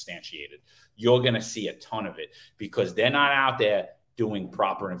profiling substantiated. You're going to see a ton of it because they're not out there doing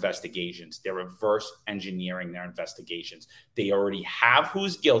proper investigations. They're reverse engineering their investigations. They already have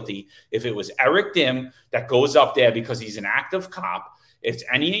who's guilty. If it was Eric Dim that goes up there because he's an active cop, if it's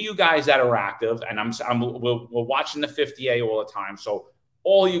any of you guys that are active, and we're watching the 50A all the time, so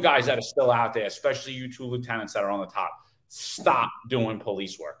all you guys that are still out there, especially you two lieutenants that are on the top, stop doing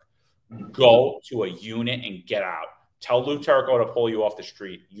police work. Go to a unit and get out. Tell Lou Turco to pull you off the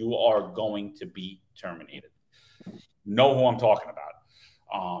street. You are going to be terminated. Know who I'm talking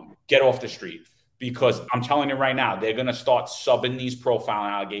about. Get off the street, because I'm telling you right now, they're going to start subbing these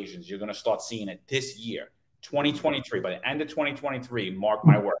profiling allegations. You're going to start seeing it this year, 2023, by the end of 2023, mark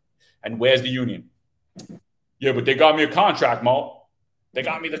my word. And where's the union? Yeah, but they got me a contract, Mo. They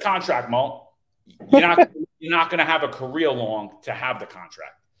got me the contract, Mo. You're not going to have a career long to have the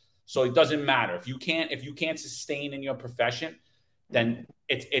contract. So it doesn't matter. If you can't sustain in your profession, then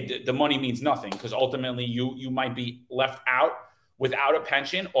the money means nothing, because ultimately you might be left out without a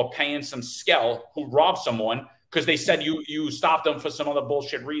pension or paying some skell who robbed someone because they said you stopped them for some other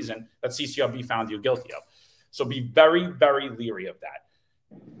bullshit reason that CCRB found you guilty of. So be very, very leery of that.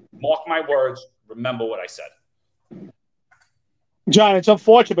 Mark my words. Remember what I said. John, it's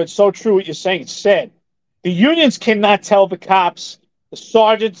unfortunate, but it's so true what you're saying. It's sad. The unions cannot tell the cops. The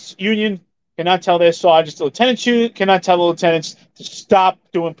sergeants union cannot tell their sergeants. The lieutenants union cannot tell the lieutenants to stop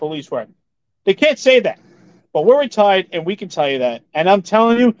doing police work. They can't say that. But we're retired, and we can tell you that. And I'm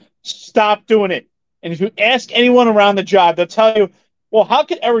telling you, stop doing it. And if you ask anyone around the job, they'll tell you, well, how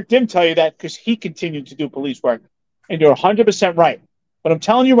could Eric Dim tell you that? Because he continued to do police work. And you're 100% right. But I'm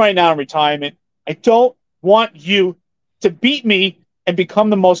telling you right now in retirement, I don't want you to beat me and become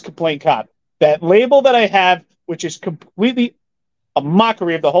the most complaint cop. That label that I have, which is completely a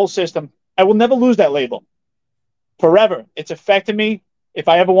mockery of the whole system, I will never lose that label. Forever. It's affected me. If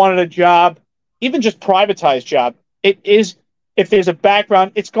I ever wanted a job, even just privatized job, it is, if there's a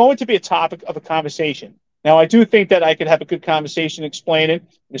background, it's going to be a topic of a conversation. Now, I do think that I could have a good conversation, explain it.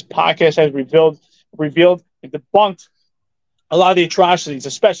 This podcast has revealed and debunked a lot of the atrocities,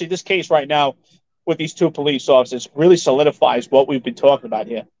 especially this case right now with these two police officers, really solidifies what we've been talking about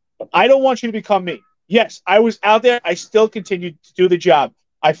here. But I don't want you to become me. Yes, I was out there. I still continued to do the job.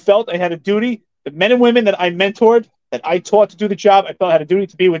 I felt I had a duty. The men and women that I mentored, that I taught to do the job, I felt I had a duty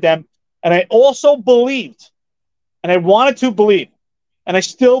to be with them. And I also believed, and I wanted to believe, and I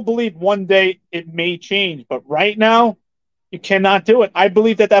still believe one day it may change. But right now, you cannot do it. I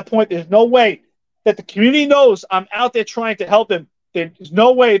believe at that point, there's no way that the community knows I'm out there trying to help them. There's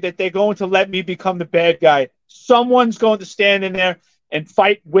no way that they're going to let me become the bad guy. Someone's going to stand in there and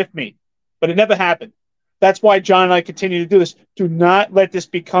fight with me. But it never happened. That's why John and I continue to do this. Do not let this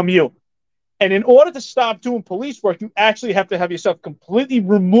become you. And in order to stop doing police work, you actually have to have yourself completely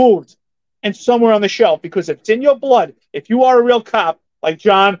removed and somewhere on the shelf, because if it's in your blood, if you are a real cop, like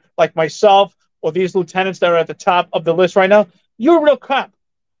John, like myself, or these lieutenants that are at the top of the list right now, you're a real cop.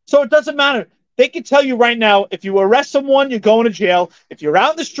 So it doesn't matter. They can tell you right now, if you arrest someone, you're going to jail. If you're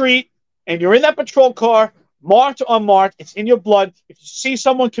out in the street and you're in that patrol car, marked or unmarked, it's in your blood. If you see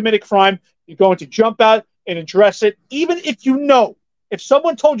someone commit a crime, you're going to jump out and address it. Even if you know, if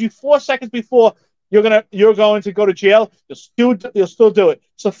someone told you 4 seconds before you're going to go to jail, you'll still do it.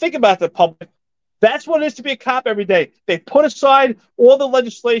 So think about the public. That's what it is to be a cop every day. They put aside all the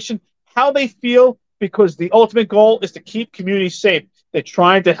legislation, how they feel, because the ultimate goal is to keep communities safe. They're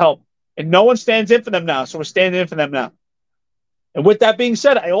trying to help. And no one stands in for them now, so we're standing in for them now. And with that being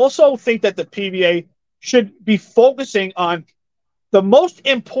said, I also think that the PVA should be focusing on the most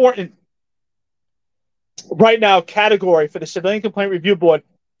important right now category for the Civilian Complaint Review Board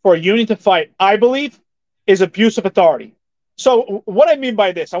for a union to fight, I believe, is abuse of authority. So what I mean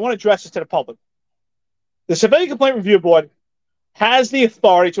by this, I want to address this to the public. The Civilian Complaint Review Board has the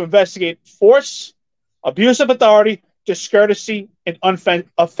authority to investigate force, abuse of authority, discourtesy, and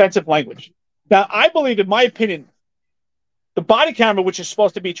offensive language. Now, I believe, in my opinion, the body camera, which is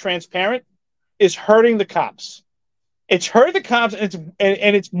supposed to be transparent, is hurting the cops. It's hurting the cops, and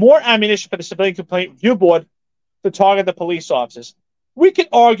it's more ammunition for the Civilian Complaint Review Board to target the police officers. We can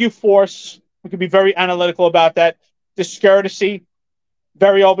argue force. We can be very analytical about that. Discourtesy,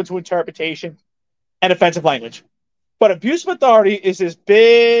 very open to interpretation, and offensive language. But abuse of authority is this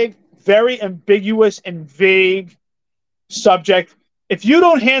big, very ambiguous and vague subject. If you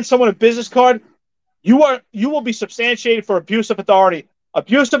don't hand someone a business card, you will be substantiated for abuse of authority.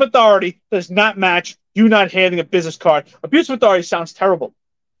 Abuse of authority does not match you not handing a business card. Abuse of authority sounds terrible.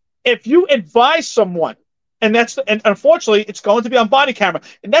 If you advise someone, and unfortunately, it's going to be on body camera,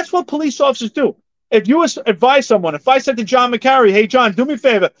 and that's what police officers do. If you advise someone, if I said to John McCarry, hey, John, do me a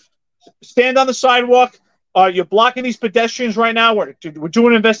favor, stand on the sidewalk. You're blocking these pedestrians right now. We're doing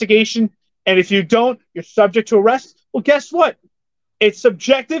an investigation. And if you don't, you're subject to arrest. Well, guess what? It's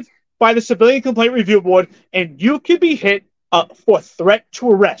subjective by the Civilian Complaint Review Board, and you can be hit for threat to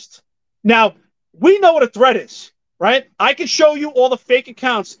arrest. Now, we know what a threat is, right? I can show you all the fake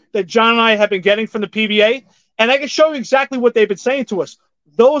accounts that John and I have been getting from the PBA, and I can show you exactly what they've been saying to us.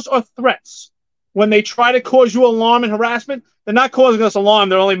 Those are threats. When they try to cause you alarm and harassment, they're not causing us alarm.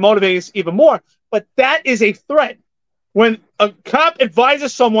 They're only motivating us even more. But that is a threat. When a cop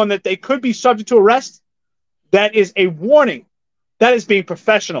advises someone that they could be subject to arrest, that is a warning. That is being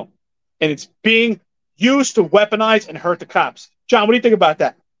professional. And it's being used to weaponize and hurt the cops. John, what do you think about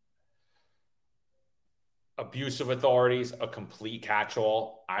that? Abuse of authorities, a complete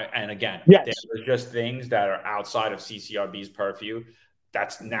catch-all. And again, yes, there's just things that are outside of CCRB's purview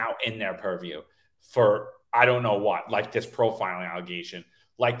that's now in their purview for I don't know what, like this profiling allegation,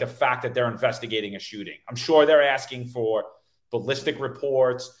 like the fact that they're investigating a shooting. I'm sure they're asking for ballistic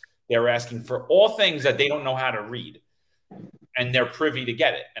reports. They're asking for all things that they don't know how to read, and they're privy to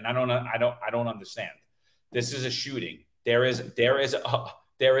get it. And I don't understand. This is a shooting. There is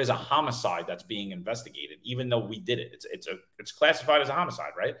a homicide that's being investigated, even though we did it. It's classified as a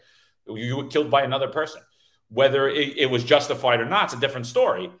homicide, right? You were killed by another person. Whether it was justified or not, it's a different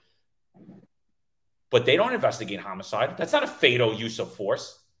story. But they don't investigate homicide. That's not a fatal use of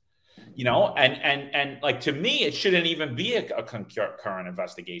force, and like, to me, it shouldn't even be a concurrent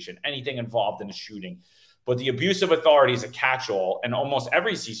investigation, anything involved in a shooting. But the abuse of authority is a catch-all. And almost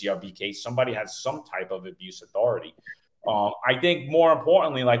every CCRB case, somebody has some type of abuse authority. I think more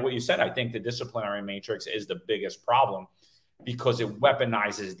importantly, like what you said, I think the disciplinary matrix is the biggest problem because it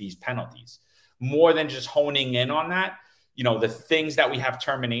weaponizes these penalties. More than just honing in on that, the things that we have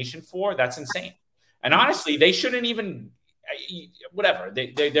termination for, that's insane. And honestly, they shouldn't even, whatever,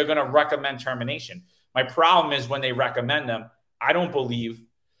 they're going to recommend termination. My problem is when they recommend them, I don't believe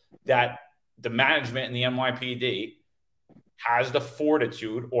that the management in the NYPD has the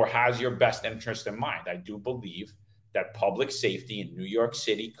fortitude or has your best interest in mind. I do believe that public safety in New York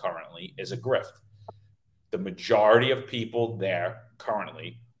City currently is a grift. The majority of people there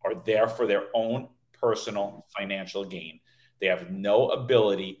currently are there for their own personal financial gain. They have no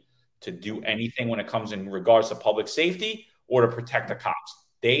ability to do anything when it comes in regards to public safety or to protect the cops.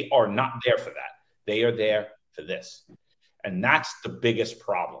 They are not there for that. They are there for this. And that's the biggest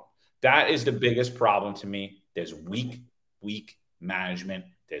problem. That is the biggest problem to me. There's weak management.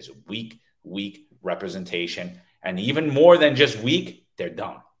 There's weak representation. And even more than just weak, they're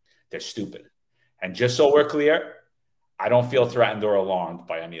dumb. They're stupid. And just so we're clear, I don't feel threatened or alarmed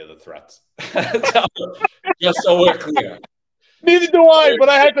by any of the threats. Just so we're clear. Neither do I, but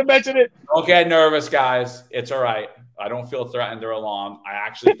I had to mention it. Don't get nervous, guys. It's all right. I don't feel threatened or alarmed. I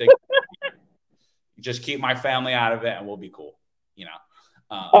actually think just keep my family out of it and we'll be cool.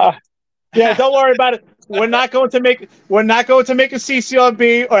 Yeah, don't worry about it. We're not going to make a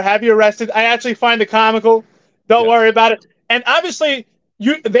CCRB or have you arrested. I actually find it comical. Don't worry about it. And obviously,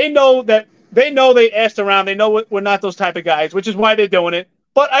 they know they asked around. They know we're not those type of guys, which is why they're doing it.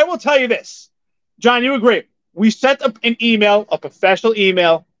 But I will tell you this, John, you agree. We sent an email, a professional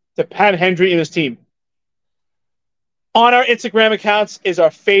email, to Pat Hendry and his team. On our Instagram accounts is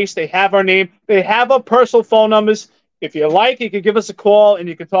our face. They have our name. They have our personal phone numbers. If you like, you can give us a call and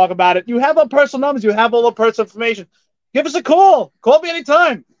you can talk about it. You have our personal numbers. You have all the personal information. Give us a call. Call me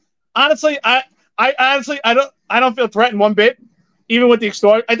anytime. Honestly, I don't feel threatened one bit, even with the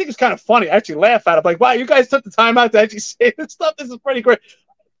extortion. I think it's kind of funny. I actually laugh at it. I'm like, wow, you guys took the time out to actually say this stuff. This is pretty great.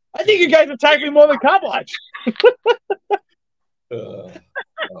 I think you guys attack me more than Cop Watch.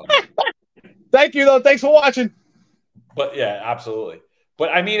 Thank you, though. Thanks for watching. But yeah, absolutely. But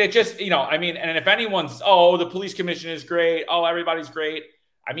I mean, it just, and if anyone's, the police commission is great. Oh, everybody's great.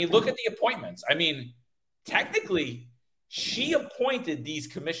 I mean, look at the appointments. I mean, technically, she appointed these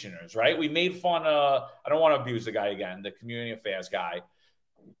commissioners, right? We made fun of, I don't want to abuse the guy again, the community affairs guy.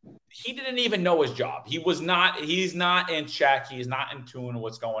 He didn't even know his job. He's not in check. He's not in tune with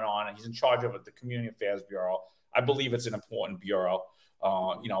what's going on. And he's in charge of the Community Affairs Bureau. I believe it's an important bureau.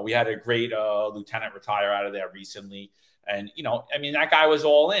 We had a great lieutenant retire out of there recently. And, that guy was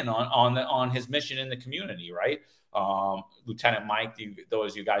all in on his mission in the community, right? Lieutenant Mike,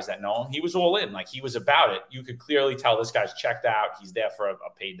 those of you guys that know him, he was all in. Like, he was about it. You could clearly tell this guy's checked out. He's there for a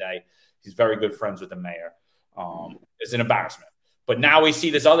payday. He's very good friends with the mayor. It's an embarrassment. But now we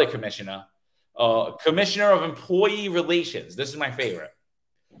see this other commissioner, commissioner of employee relations. This is my favorite.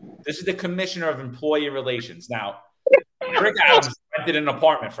 This is the commissioner of employee relations. Now, Eric Adams rented an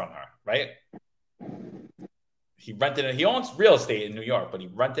apartment from her, right? He owns real estate in New York, but he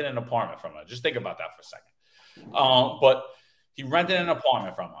rented an apartment from her. Just think about that for a second. But he rented an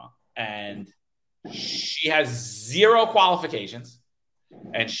apartment from her, and she has 0 qualifications,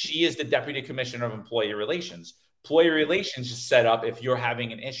 and she is the deputy commissioner of employee relations. Employee relations is set up if you're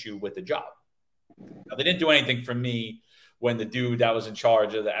having an issue with the job. Now, they didn't do anything for me when the dude that was in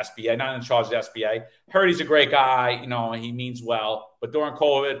charge of the SBA, not in charge of the SBA, heard he's a great guy, he means well. But during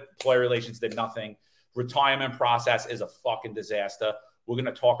COVID, employee relations did nothing. Retirement process is a fucking disaster. We're going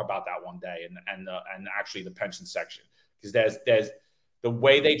to talk about that one day, and actually the pension section, because there's the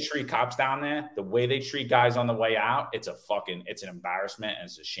way they treat cops down there, the way they treat guys on the way out. It's an embarrassment, and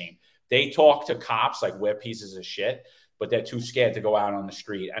it's a shame. They talk to cops like we're pieces of shit, but they're too scared to go out on the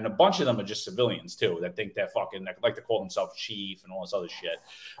street. And a bunch of them are just civilians too, that think they're fucking, like to call themselves chief and all this other shit.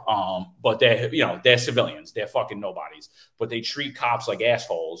 But they're civilians. They're fucking nobodies. But they treat cops like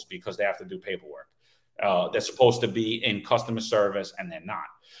assholes because they have to do paperwork. They're supposed to be in customer service, and they're not.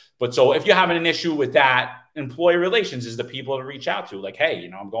 But so if you're having an issue with that, employee relations is the people to reach out to. Like, hey,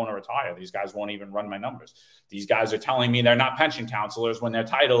 I'm going to retire. These guys won't even run my numbers. These guys are telling me they're not pension counselors when their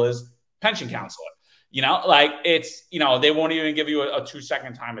title is pension counselor. It's, they won't even give you a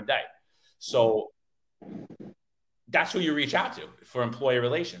 2-second time a day. So that's who you reach out to for employee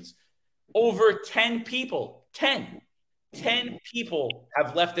relations. Over 10 people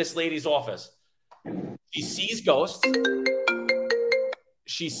have left this lady's office. She sees ghosts.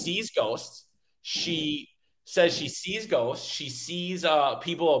 She says she sees ghosts. She sees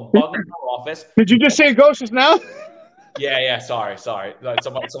people bugging her office. Did you just say ghosts now? Yeah. Sorry. Someone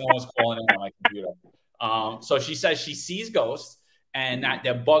was calling in on my computer. So she says she sees ghosts and that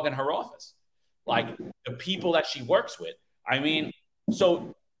they're bugging her office, like the people that she works with.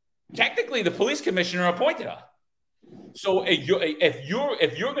 So technically the police commissioner appointed her. So if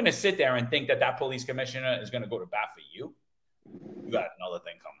you're going to sit there and think that police commissioner is going to go to bat for you, you got another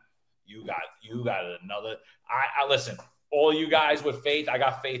thing coming. You got another. I listen. All you guys with faith, I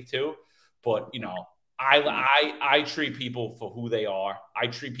got faith too. But I treat people for who they are. I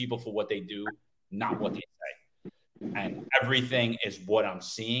treat people for what they do, not what they say. And everything is what I'm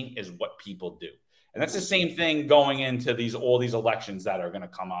seeing is what people do. And that's the same thing going into all these elections that are going to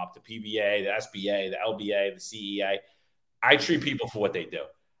come up, the PBA, the SBA, the LBA, the CEA. I treat people for what they do.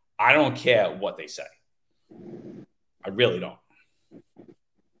 I don't care what they say. I really don't.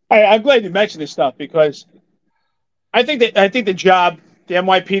 I'm glad you mentioned this stuff, because I think the job, the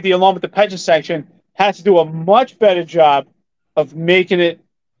NYPD, along with the pension section, has to do a much better job of making it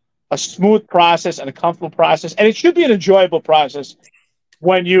a smooth process and a comfortable process. And it should be an enjoyable process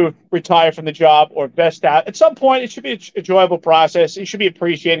when you retire from the job or vest out. At some point, it should be an enjoyable process. You should be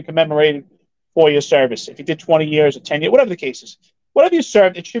appreciated and commemorated for your service. If you did 20 years or 10 years, whatever the case is, whatever you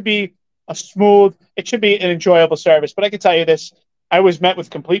served, it should be it should be an enjoyable service. But I can tell you this, I was met with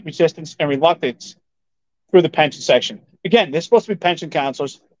complete resistance and reluctance through the pension section. Again, they're supposed to be pension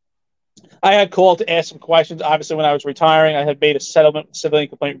counselors. I had called to ask some questions. Obviously, when I was retiring, I had made a settlement with the Civilian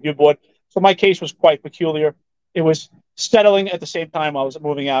Complaint Review Board. So my case was quite peculiar. It was settling at the same time I was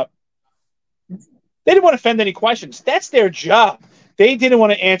moving out. They didn't want to offend any questions. That's their job. They didn't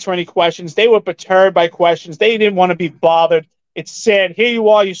want to answer any questions. They were perturbed by questions. They didn't want to be bothered. It's sad. Here you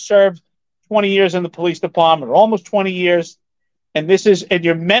are. You served 20 years in the police department, or almost 20 years. And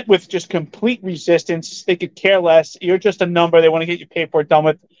you're met with just complete resistance. They could care less. You're just a number. They want to get your paperwork done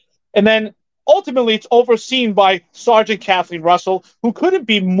with. And then ultimately it's overseen by Sergeant Kathleen Russell, who couldn't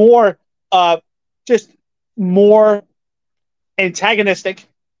be more antagonistic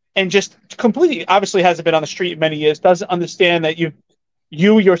and just completely, obviously hasn't been on the street in many years, doesn't understand that you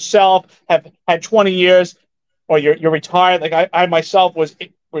yourself have had 20 years, or you're retired. Like I myself was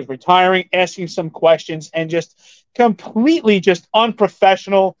retiring, asking some questions, and just completely just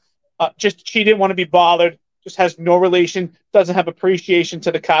unprofessional. She didn't want to be bothered, just has no relation, doesn't have appreciation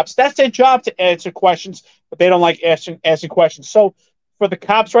to the cops. That's their job, to answer questions, but they don't like asking questions. So for the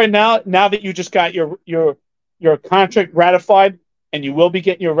cops right now that you just got your contract ratified, and you will be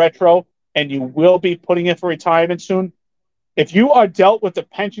getting your retro, and you will be putting in for retirement soon, if you are dealt with the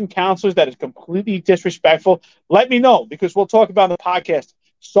pension counselors that is completely disrespectful, let me know, because we'll talk about in the podcast.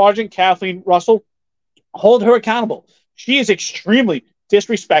 Sergeant Kathleen Russell, hold her accountable. She is extremely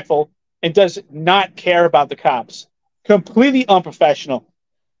disrespectful and does not care about the cops. Completely unprofessional.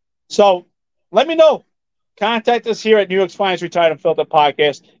 So let me know. Contact us here at New York's Finest Retired Unfiltered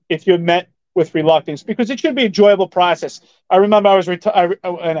Podcast if you're met with reluctance, because it should be an enjoyable process. I remember I was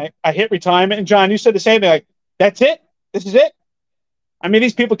I hit retirement, and John, you said the same thing. Like, that's it? This is it? I mean,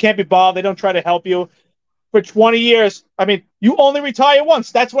 these people can't be bothered. They don't try to help you. For 20 years, I mean, you only retire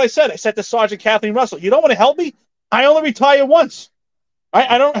once. That's what I said. I said to Sergeant Kathleen Russell, you don't want to help me? I only retire once.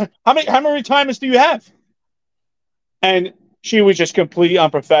 I don't. How many retirements do you have? And she was just completely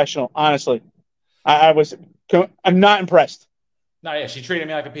unprofessional. Honestly, I'm not impressed. No, yeah, she treated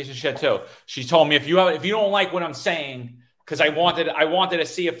me like a piece of shit too. She told me if you don't like what I'm saying, because I wanted to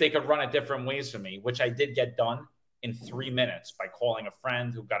see if they could run it different ways for me, which I did get done in 3 minutes by calling a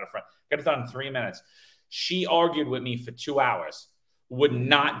friend who got a friend. Got it done in 3 minutes. She argued with me for 2 hours. Would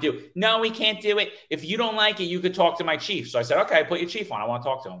not do. No, we can't do it. If you don't like it, you could talk to my chief. So I said, okay, put your chief on. I want to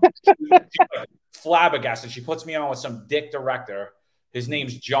talk to him. She flabbergasted. She puts me on with some dick director. His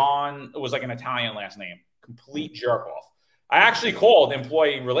name's John. It was like an Italian last name. Complete jerk off. I actually called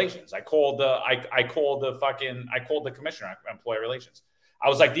employee relations. I called the commissioner of employee relations. I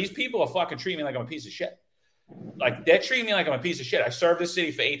was like, these people are fucking treating me like I'm a piece of shit. Like, they're treating me like I'm a piece of shit. I served this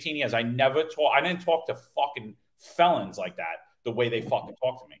city for 18 years. I didn't talk to fucking felons like that the way they fucking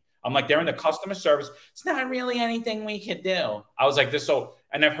talk to me. I'm like, they're in the customer service. It's not really anything we can do. I was like,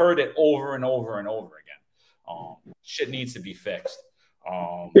 and I've heard it over and over and over again. Shit needs to be fixed.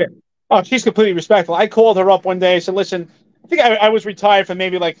 Yeah. Oh, she's completely respectful. I called her up one day. I said, listen, I think I was retired for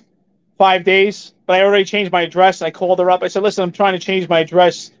maybe like 5 days, but I already changed my address. And I called her up. I said, listen, I'm trying to change my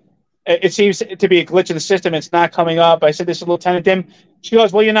address. It seems to be a glitch in the system. It's not coming up. I said, this is Lieutenant Dim. She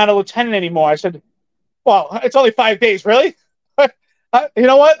goes, well, you're not a lieutenant anymore. I said, well, it's only 5 days, really? You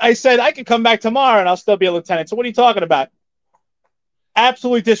know what? I said, I could come back tomorrow and I'll still be a lieutenant. So what are you talking about?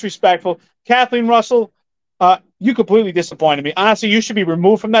 Absolutely disrespectful. Kathleen Russell, you completely disappointed me. Honestly, you should be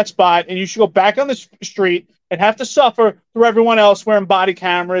removed from that spot and you should go back on the street and have to suffer through everyone else wearing body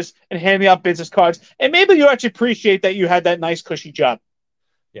cameras and handing out business cards. And maybe you actually appreciate that you had that nice, cushy job.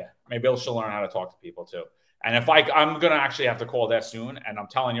 Yeah, maybe she'll learn how to talk to people too. And if I'm going to actually have to call that soon. And I'm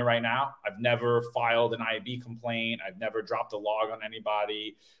telling you right now, I've never filed an IAB complaint. I've never dropped a log on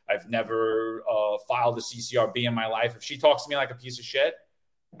anybody. I've never filed a CCRB in my life. If she talks to me like a piece of shit,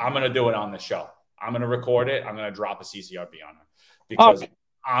 I'm going to do it on the show. I'm going to record it. I'm going to drop a CCRB on her because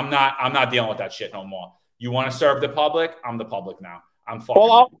I'm not dealing with that shit no more. You want to serve the public? I'm the public now. I'm fucking.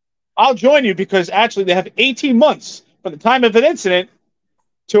 Well, I'll join you because actually they have 18 months from the time of an incident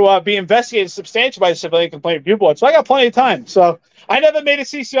to be investigated substantially by the Civilian Complaint Review Board. So I got plenty of time. So I never made a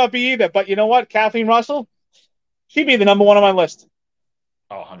CCRB either. But you know what? Kathleen Russell, she'd be the number one on my list.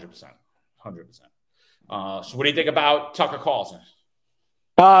 Oh, 100%. 100%. So what do you think about Tucker Carlson?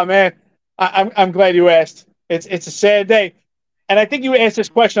 Oh, man. I'm glad you asked. It's a sad day. And I think you asked this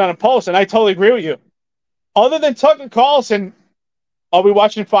question on a post, and I totally agree with you. Other than Tucker Carlson, are we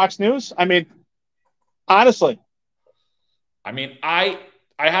watching Fox News? I mean, honestly. I mean, I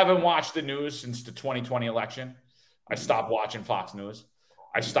haven't watched the news since the 2020 election. I stopped watching Fox News.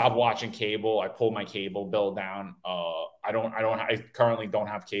 I stopped watching cable. I pulled my cable bill down. I currently don't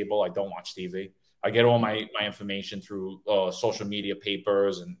have cable. I don't watch TV. I get all my information through social media,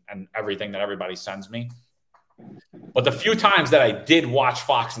 papers, and everything that everybody sends me. But the few times that I did watch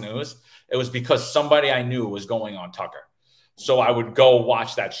Fox News, it was because somebody I knew was going on Tucker. So I would go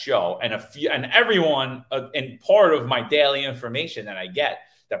watch that show, and everyone, and part of my daily information that I get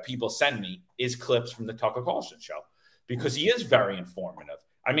that people send me is clips from the Tucker Carlson show because he is very informative.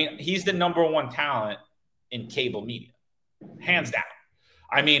 I mean, he's the number one talent in cable media, hands down.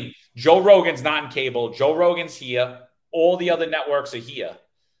 I mean, Joe Rogan's not in cable. Joe Rogan's here. All the other networks are here.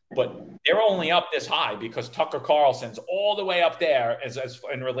 But they're only up this high because Tucker Carlson's all the way up there as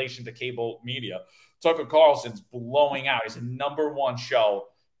in relation to cable media. Tucker Carlson's blowing out. He's the number one show,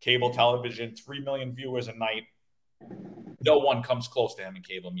 cable television, 3 million viewers a night. No one comes close to him in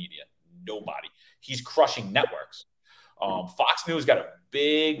cable media. Nobody. He's crushing networks. Fox News got a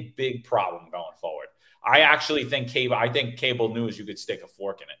big, big problem going forward. I actually think cable news, you could stick a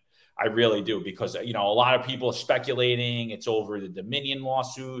fork in it. I really do because, a lot of people are speculating it's over the Dominion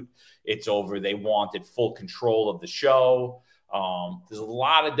lawsuit. It's over they wanted full control of the show. There's a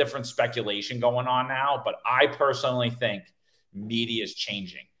lot of different speculation going on now, but I personally think media is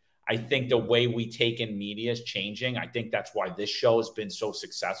changing. I think the way we take in media is changing. I think that's why this show has been so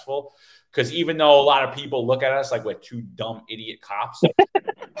successful because even though a lot of people look at us like we're two dumb idiot cops,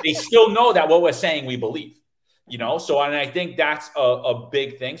 they still know that what we're saying we believe. So and I think that's a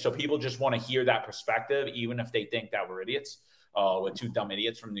big thing. So people just want to hear that perspective, even if they think that we're idiots. We're two dumb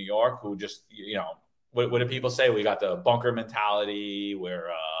idiots from New York who just, what do people say? We got the bunker mentality. We're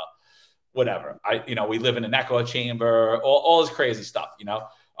whatever. We live in an echo chamber. All this crazy stuff.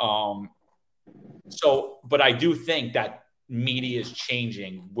 But I do think that media is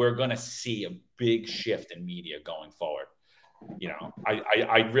changing. We're going to see a big shift in media going forward.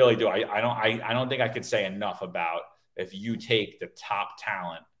 I really do. I don't think I could say enough about if you take the top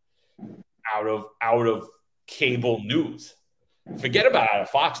talent out of cable news. Forget about out of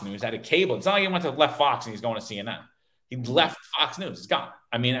Fox News, out of cable. It's not like he went to left Fox and he's going to CNN. He left Fox News. It's gone.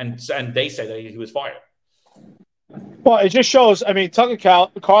 I mean, and they say that he was fired. Well, it just shows. I mean, Tucker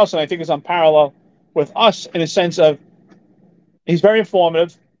Carlson, I think, is on parallel with us in a sense of he's very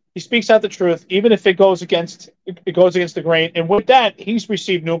informative. He speaks out the truth, even if it goes against the grain. And with that, he's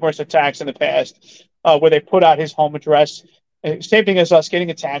received numerous attacks in the past where they put out his home address. Same thing as us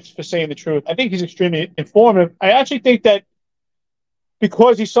getting attacked for saying the truth. I think he's extremely informative. I actually think that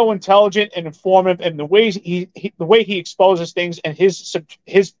because he's so intelligent and informative, and the way he exposes things and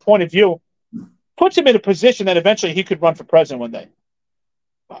his point of view puts him in a position that eventually he could run for president one day.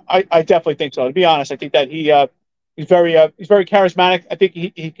 I definitely think so. To be honest, I think that he's very charismatic. I think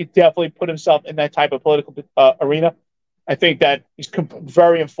he could definitely put himself in that type of political arena. I think that he's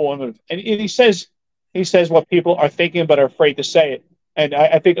very informative, and he says what people are thinking but are afraid to say it. And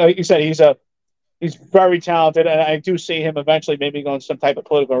I think, like you said, he's very talented, and I do see him eventually maybe going some type of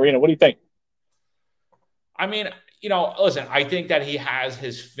political arena. What do you think? I mean, listen, I think that he has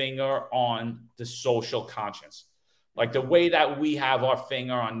his finger on the social conscience. Like the way that we have our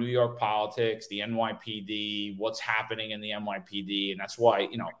finger on New York politics, the NYPD, what's happening in the NYPD. And that's why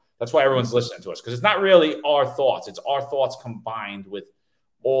everyone's listening to us, because it's not really our thoughts. It's our thoughts combined with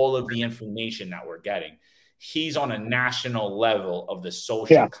all of the information that we're getting. He's on a national level of the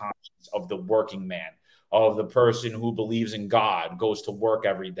social conscience of the working man, of the person who believes in God, goes to work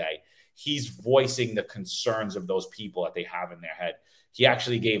every day. He's voicing the concerns of those people that they have in their head. He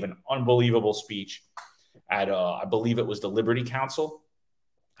actually gave an unbelievable speech at, I believe it was the Liberty Council.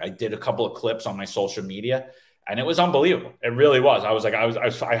 I did a couple of clips on my social media, and it was unbelievable. It really was.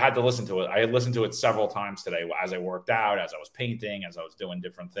 I had to listen to it. I had listened to it several times today as I worked out, as I was painting, as I was doing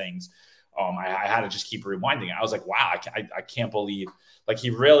different things. I had to just keep rewinding it. I was like, wow, I can't believe, like, he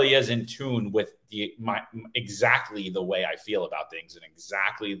really is in tune with exactly the way I feel about things and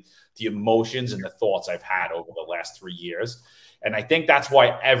exactly the emotions and the thoughts I've had over the last 3 years. And I think that's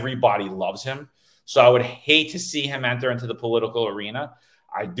why everybody loves him. So I would hate to see him enter into the political arena.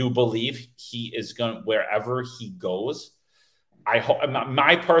 I do believe he is going, wherever he goes, I hope,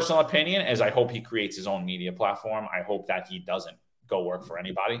 my personal opinion is I hope he creates his own media platform. I hope that he doesn't go work for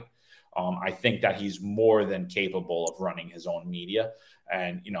anybody. I think that he's more than capable of running his own media.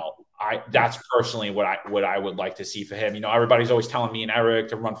 And, that's personally what I would like to see for him. Everybody's always telling me and Eric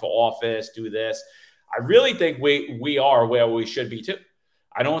to run for office, do this. I really think we are where we should be too.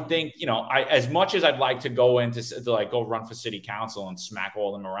 I don't think, as much as I'd like to go go run for city council and smack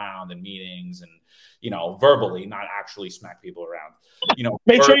all them around in meetings and, verbally, not actually smack people around,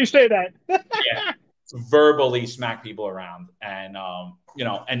 Make sure you say that. Yeah. Verbally smack people around and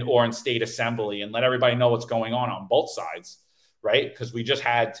or in state assembly and let everybody know what's going on both sides, right? Because we just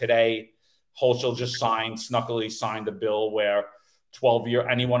had today, Holschel just snuckily signed a bill where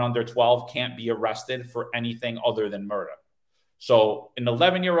anyone under 12 can't be arrested for anything other than murder. So an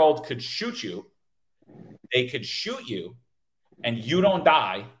 11-year-old could shoot you, they could shoot you, and you don't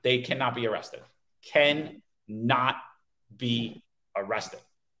die, they cannot be arrested. Cannot be arrested.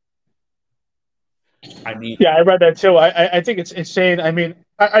 I mean, yeah, I read that too. I think it's insane. I mean,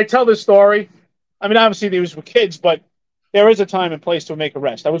 I tell this story. I mean, obviously these were kids, but there is a time and place to make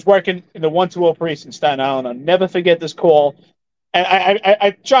arrest. I was working in the 120 precinct in Staten Island. I'll never forget this call.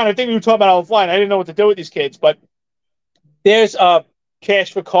 And John, I think we were talking about offline. I didn't know what to do with these kids, but there's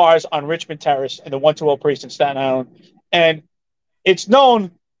cash for cars on Richmond Terrace in the 120 precinct in Staten Island, and it's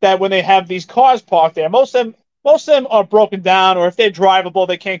known that when they have these cars parked there, most of them are broken down, or if they're drivable,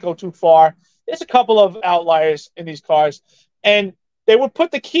 they can't go too far. There's a couple of outliers in these cars, and they would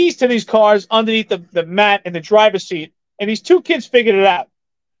put the keys to these cars underneath the mat in the driver's seat, and these two kids figured it out.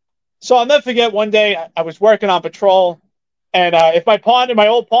 So I'll never forget, one day I was working on patrol, and if my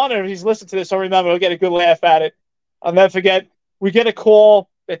old partner, if he's listened to this, I'll remember, he'll get a good laugh at it. I'll never forget, we get a call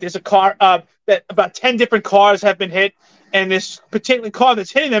that there's a car, that about 10 different cars have been hit, and this particular car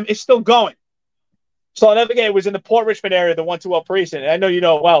that's hitting them is still going. So I'll never forget, it was in the Port Richmond area, the 120 precinct, and I know you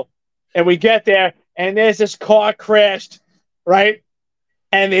know it well. And we get there, and there's this car crashed, right?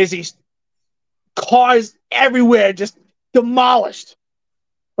 And there's these cars everywhere, just demolished,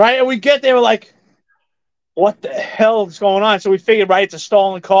 right? And we get there, we're like, what the hell is going on? So we figured, right, it's a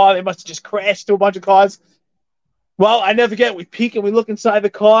stolen car. They must have just crashed to a bunch of cars. Well, I never forget, we peek and we look inside the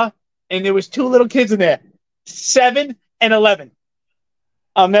car, and there was two little kids in there, 7 and 11.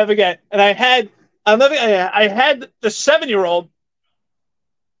 I'll never forget. And I had the 7-year-old.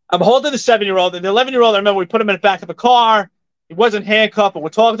 I'm holding the 7-year-old, and the 11-year-old, I remember we put him in the back of the car, He wasn't handcuffed, but we're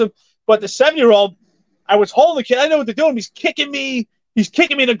talking to him. But the 7-year-old, I was holding the kid. I didn't know what to do. He's kicking me. He's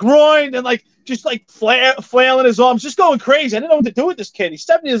kicking me in the groin and just flailing his arms, just going crazy. I didn't know what to do with this kid. He's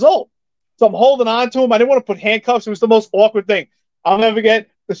 7 years old. So I'm holding on to him. I didn't want to put handcuffs. It was the most awkward thing. I'll never forget.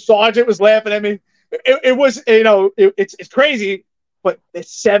 The sergeant was laughing at me. It was, it's crazy, but they're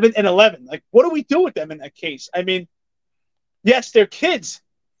 7 and 11. Like, what do we do with them in that case? I mean, yes, they're kids,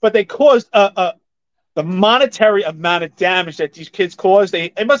 but they caused the monetary amount of damage that these kids caused.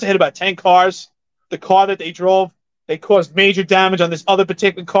 They must have hit about 10 cars. The car that they drove, they caused major damage on this other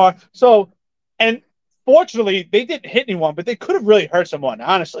particular car. So, and fortunately, they didn't hit anyone, but they could have really hurt someone,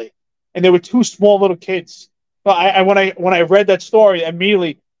 honestly. And they were 2 small little kids. But when I read that story,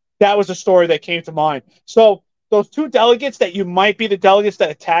 immediately, that was a story that came to mind. So those 2 delegates that you might be the delegates that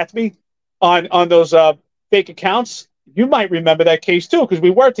attacked me on those fake accounts, you might remember that case too, because we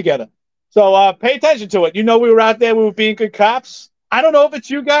worked together. So pay attention to it. We were out there. We were being good cops. I don't know if it's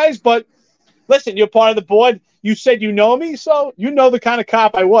you guys, but listen, you're part of the board. You said you know me, so you know the kind of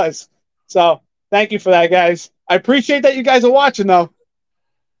cop I was. So thank you for that, guys. I appreciate that you guys are watching, though.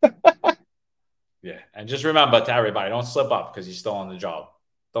 Yeah, and just remember to everybody, don't slip up because you're still on the job.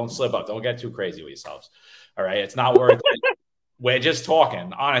 Don't slip up. Don't get too crazy with yourselves. All right? It's not worth it. We're just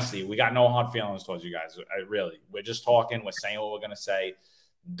talking. Honestly, we got no hard feelings towards you guys. Really. We're just talking. We're saying what we're going to say.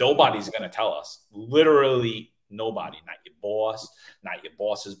 Nobody's going to tell us. Literally nobody. Not your boss, not your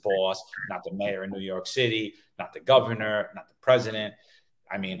boss's boss, not the mayor of New York City, not the governor, not the president.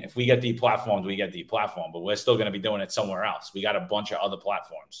 I mean, if we get deplatformed, we get deplatformed, but we're still going to be doing it somewhere else. We got a bunch of other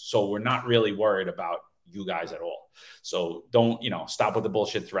platforms. So we're not really worried about you guys at all. So don't, stop with the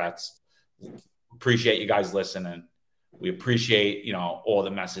bullshit threats. Appreciate you guys listening. We appreciate, all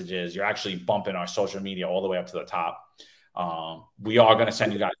the messages. You're actually bumping our social media all the way up to the top. We are going to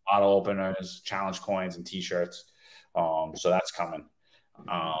send you guys bottle openers, challenge coins, and T-shirts. So that's coming.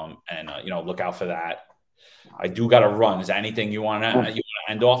 Look out for that. I do got to run. Is there anything you want to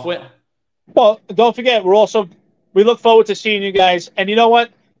end off with? Well, don't forget, we look forward to seeing you guys. And you know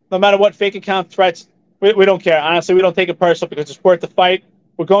what? No matter what fake account threats, we don't care. Honestly, we don't take it personal because it's worth the fight.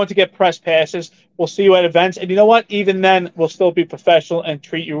 We're going to get press passes. We'll see you at events. And you know what? Even then, we'll still be professional and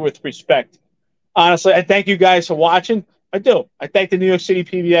treat you with respect. Honestly, I thank you guys for watching. I do. I thank the New York City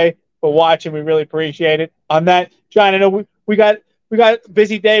PBA for watching. We really appreciate it. On that, John, I know we got a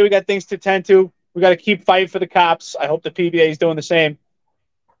busy day. We got things to tend to. We got to keep fighting for the cops. I hope the PBA is doing the same.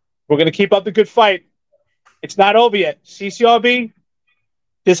 We're going to keep up the good fight. It's not over yet. CCRB,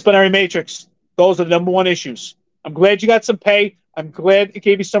 disciplinary matrix. Those are the number 1 issues. I'm glad you got some pay. I'm glad it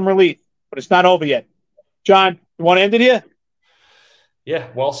gave you some relief, but it's not over yet. John, you want to end it here? Yeah,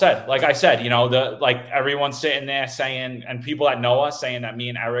 well said. Like I said, everyone's sitting there saying, and people that know us saying that me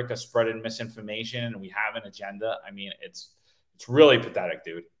and Eric are spreading misinformation and we have an agenda. I mean, it's really pathetic,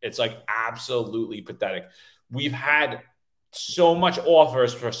 dude. It's absolutely pathetic. We've had so much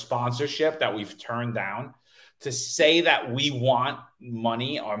offers for sponsorship that we've turned down. To say that we want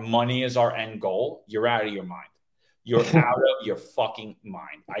money or money is our end goal, you're out of your mind. You're out of your fucking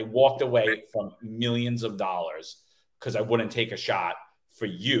mind. I walked away from millions of dollars because I wouldn't take a shot for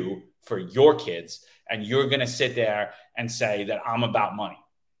you, for your kids, and you're going to sit there and say that I'm about money.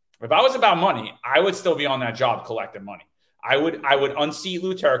 If I was about money, I would still be on that job collecting money. I would unseat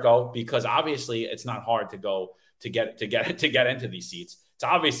Lou Turco because obviously it's not hard to go to get into these seats. It's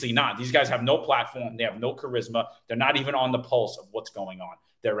obviously not. These guys have no platform. They have no charisma. They're not even on the pulse of what's going on.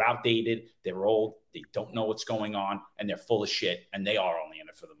 They're outdated. They're old. They don't know what's going on, and they're full of shit. And they are only in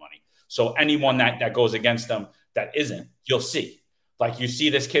it for the money. So anyone that goes against them that isn't, you'll see. Like you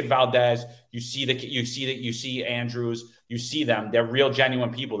see this kid Valdez, you see Andrews, you see them. They're real,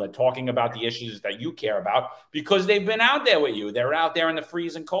 genuine people. They're talking about the issues that you care about because they've been out there with you. They're out there in the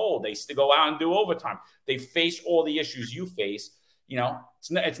freezing cold. They still go out and do overtime. They face all the issues you face.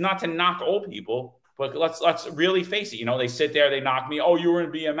 It's not to knock old people, but let's really face it. They sit there, they knock me. Oh, you were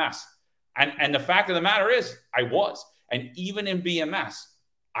in BMS, and the fact of the matter is, I was. And even in BMS,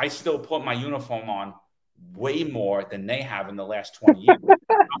 I still put my uniform on way more than they have in the last 20 years.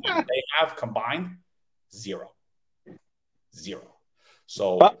 They have combined zero.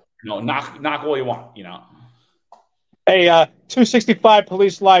 So, knock all you want, Hey, 265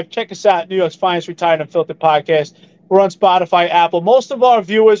 Police Live. Check us out, New York's finest retired and filtered podcast. We're on Spotify, Apple. Most of our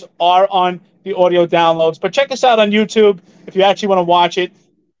viewers are on the audio downloads, but check us out on YouTube. If you actually want to watch it,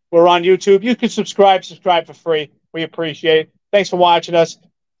 we're on YouTube. You can subscribe for free. We appreciate it. Thanks for watching us.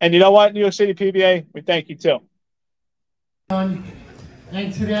 And you know what, New York City PBA, we thank you too. And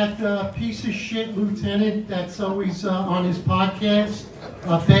to that piece of shit lieutenant that's always on his podcast,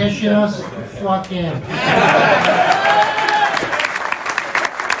 bashing us, fuck him.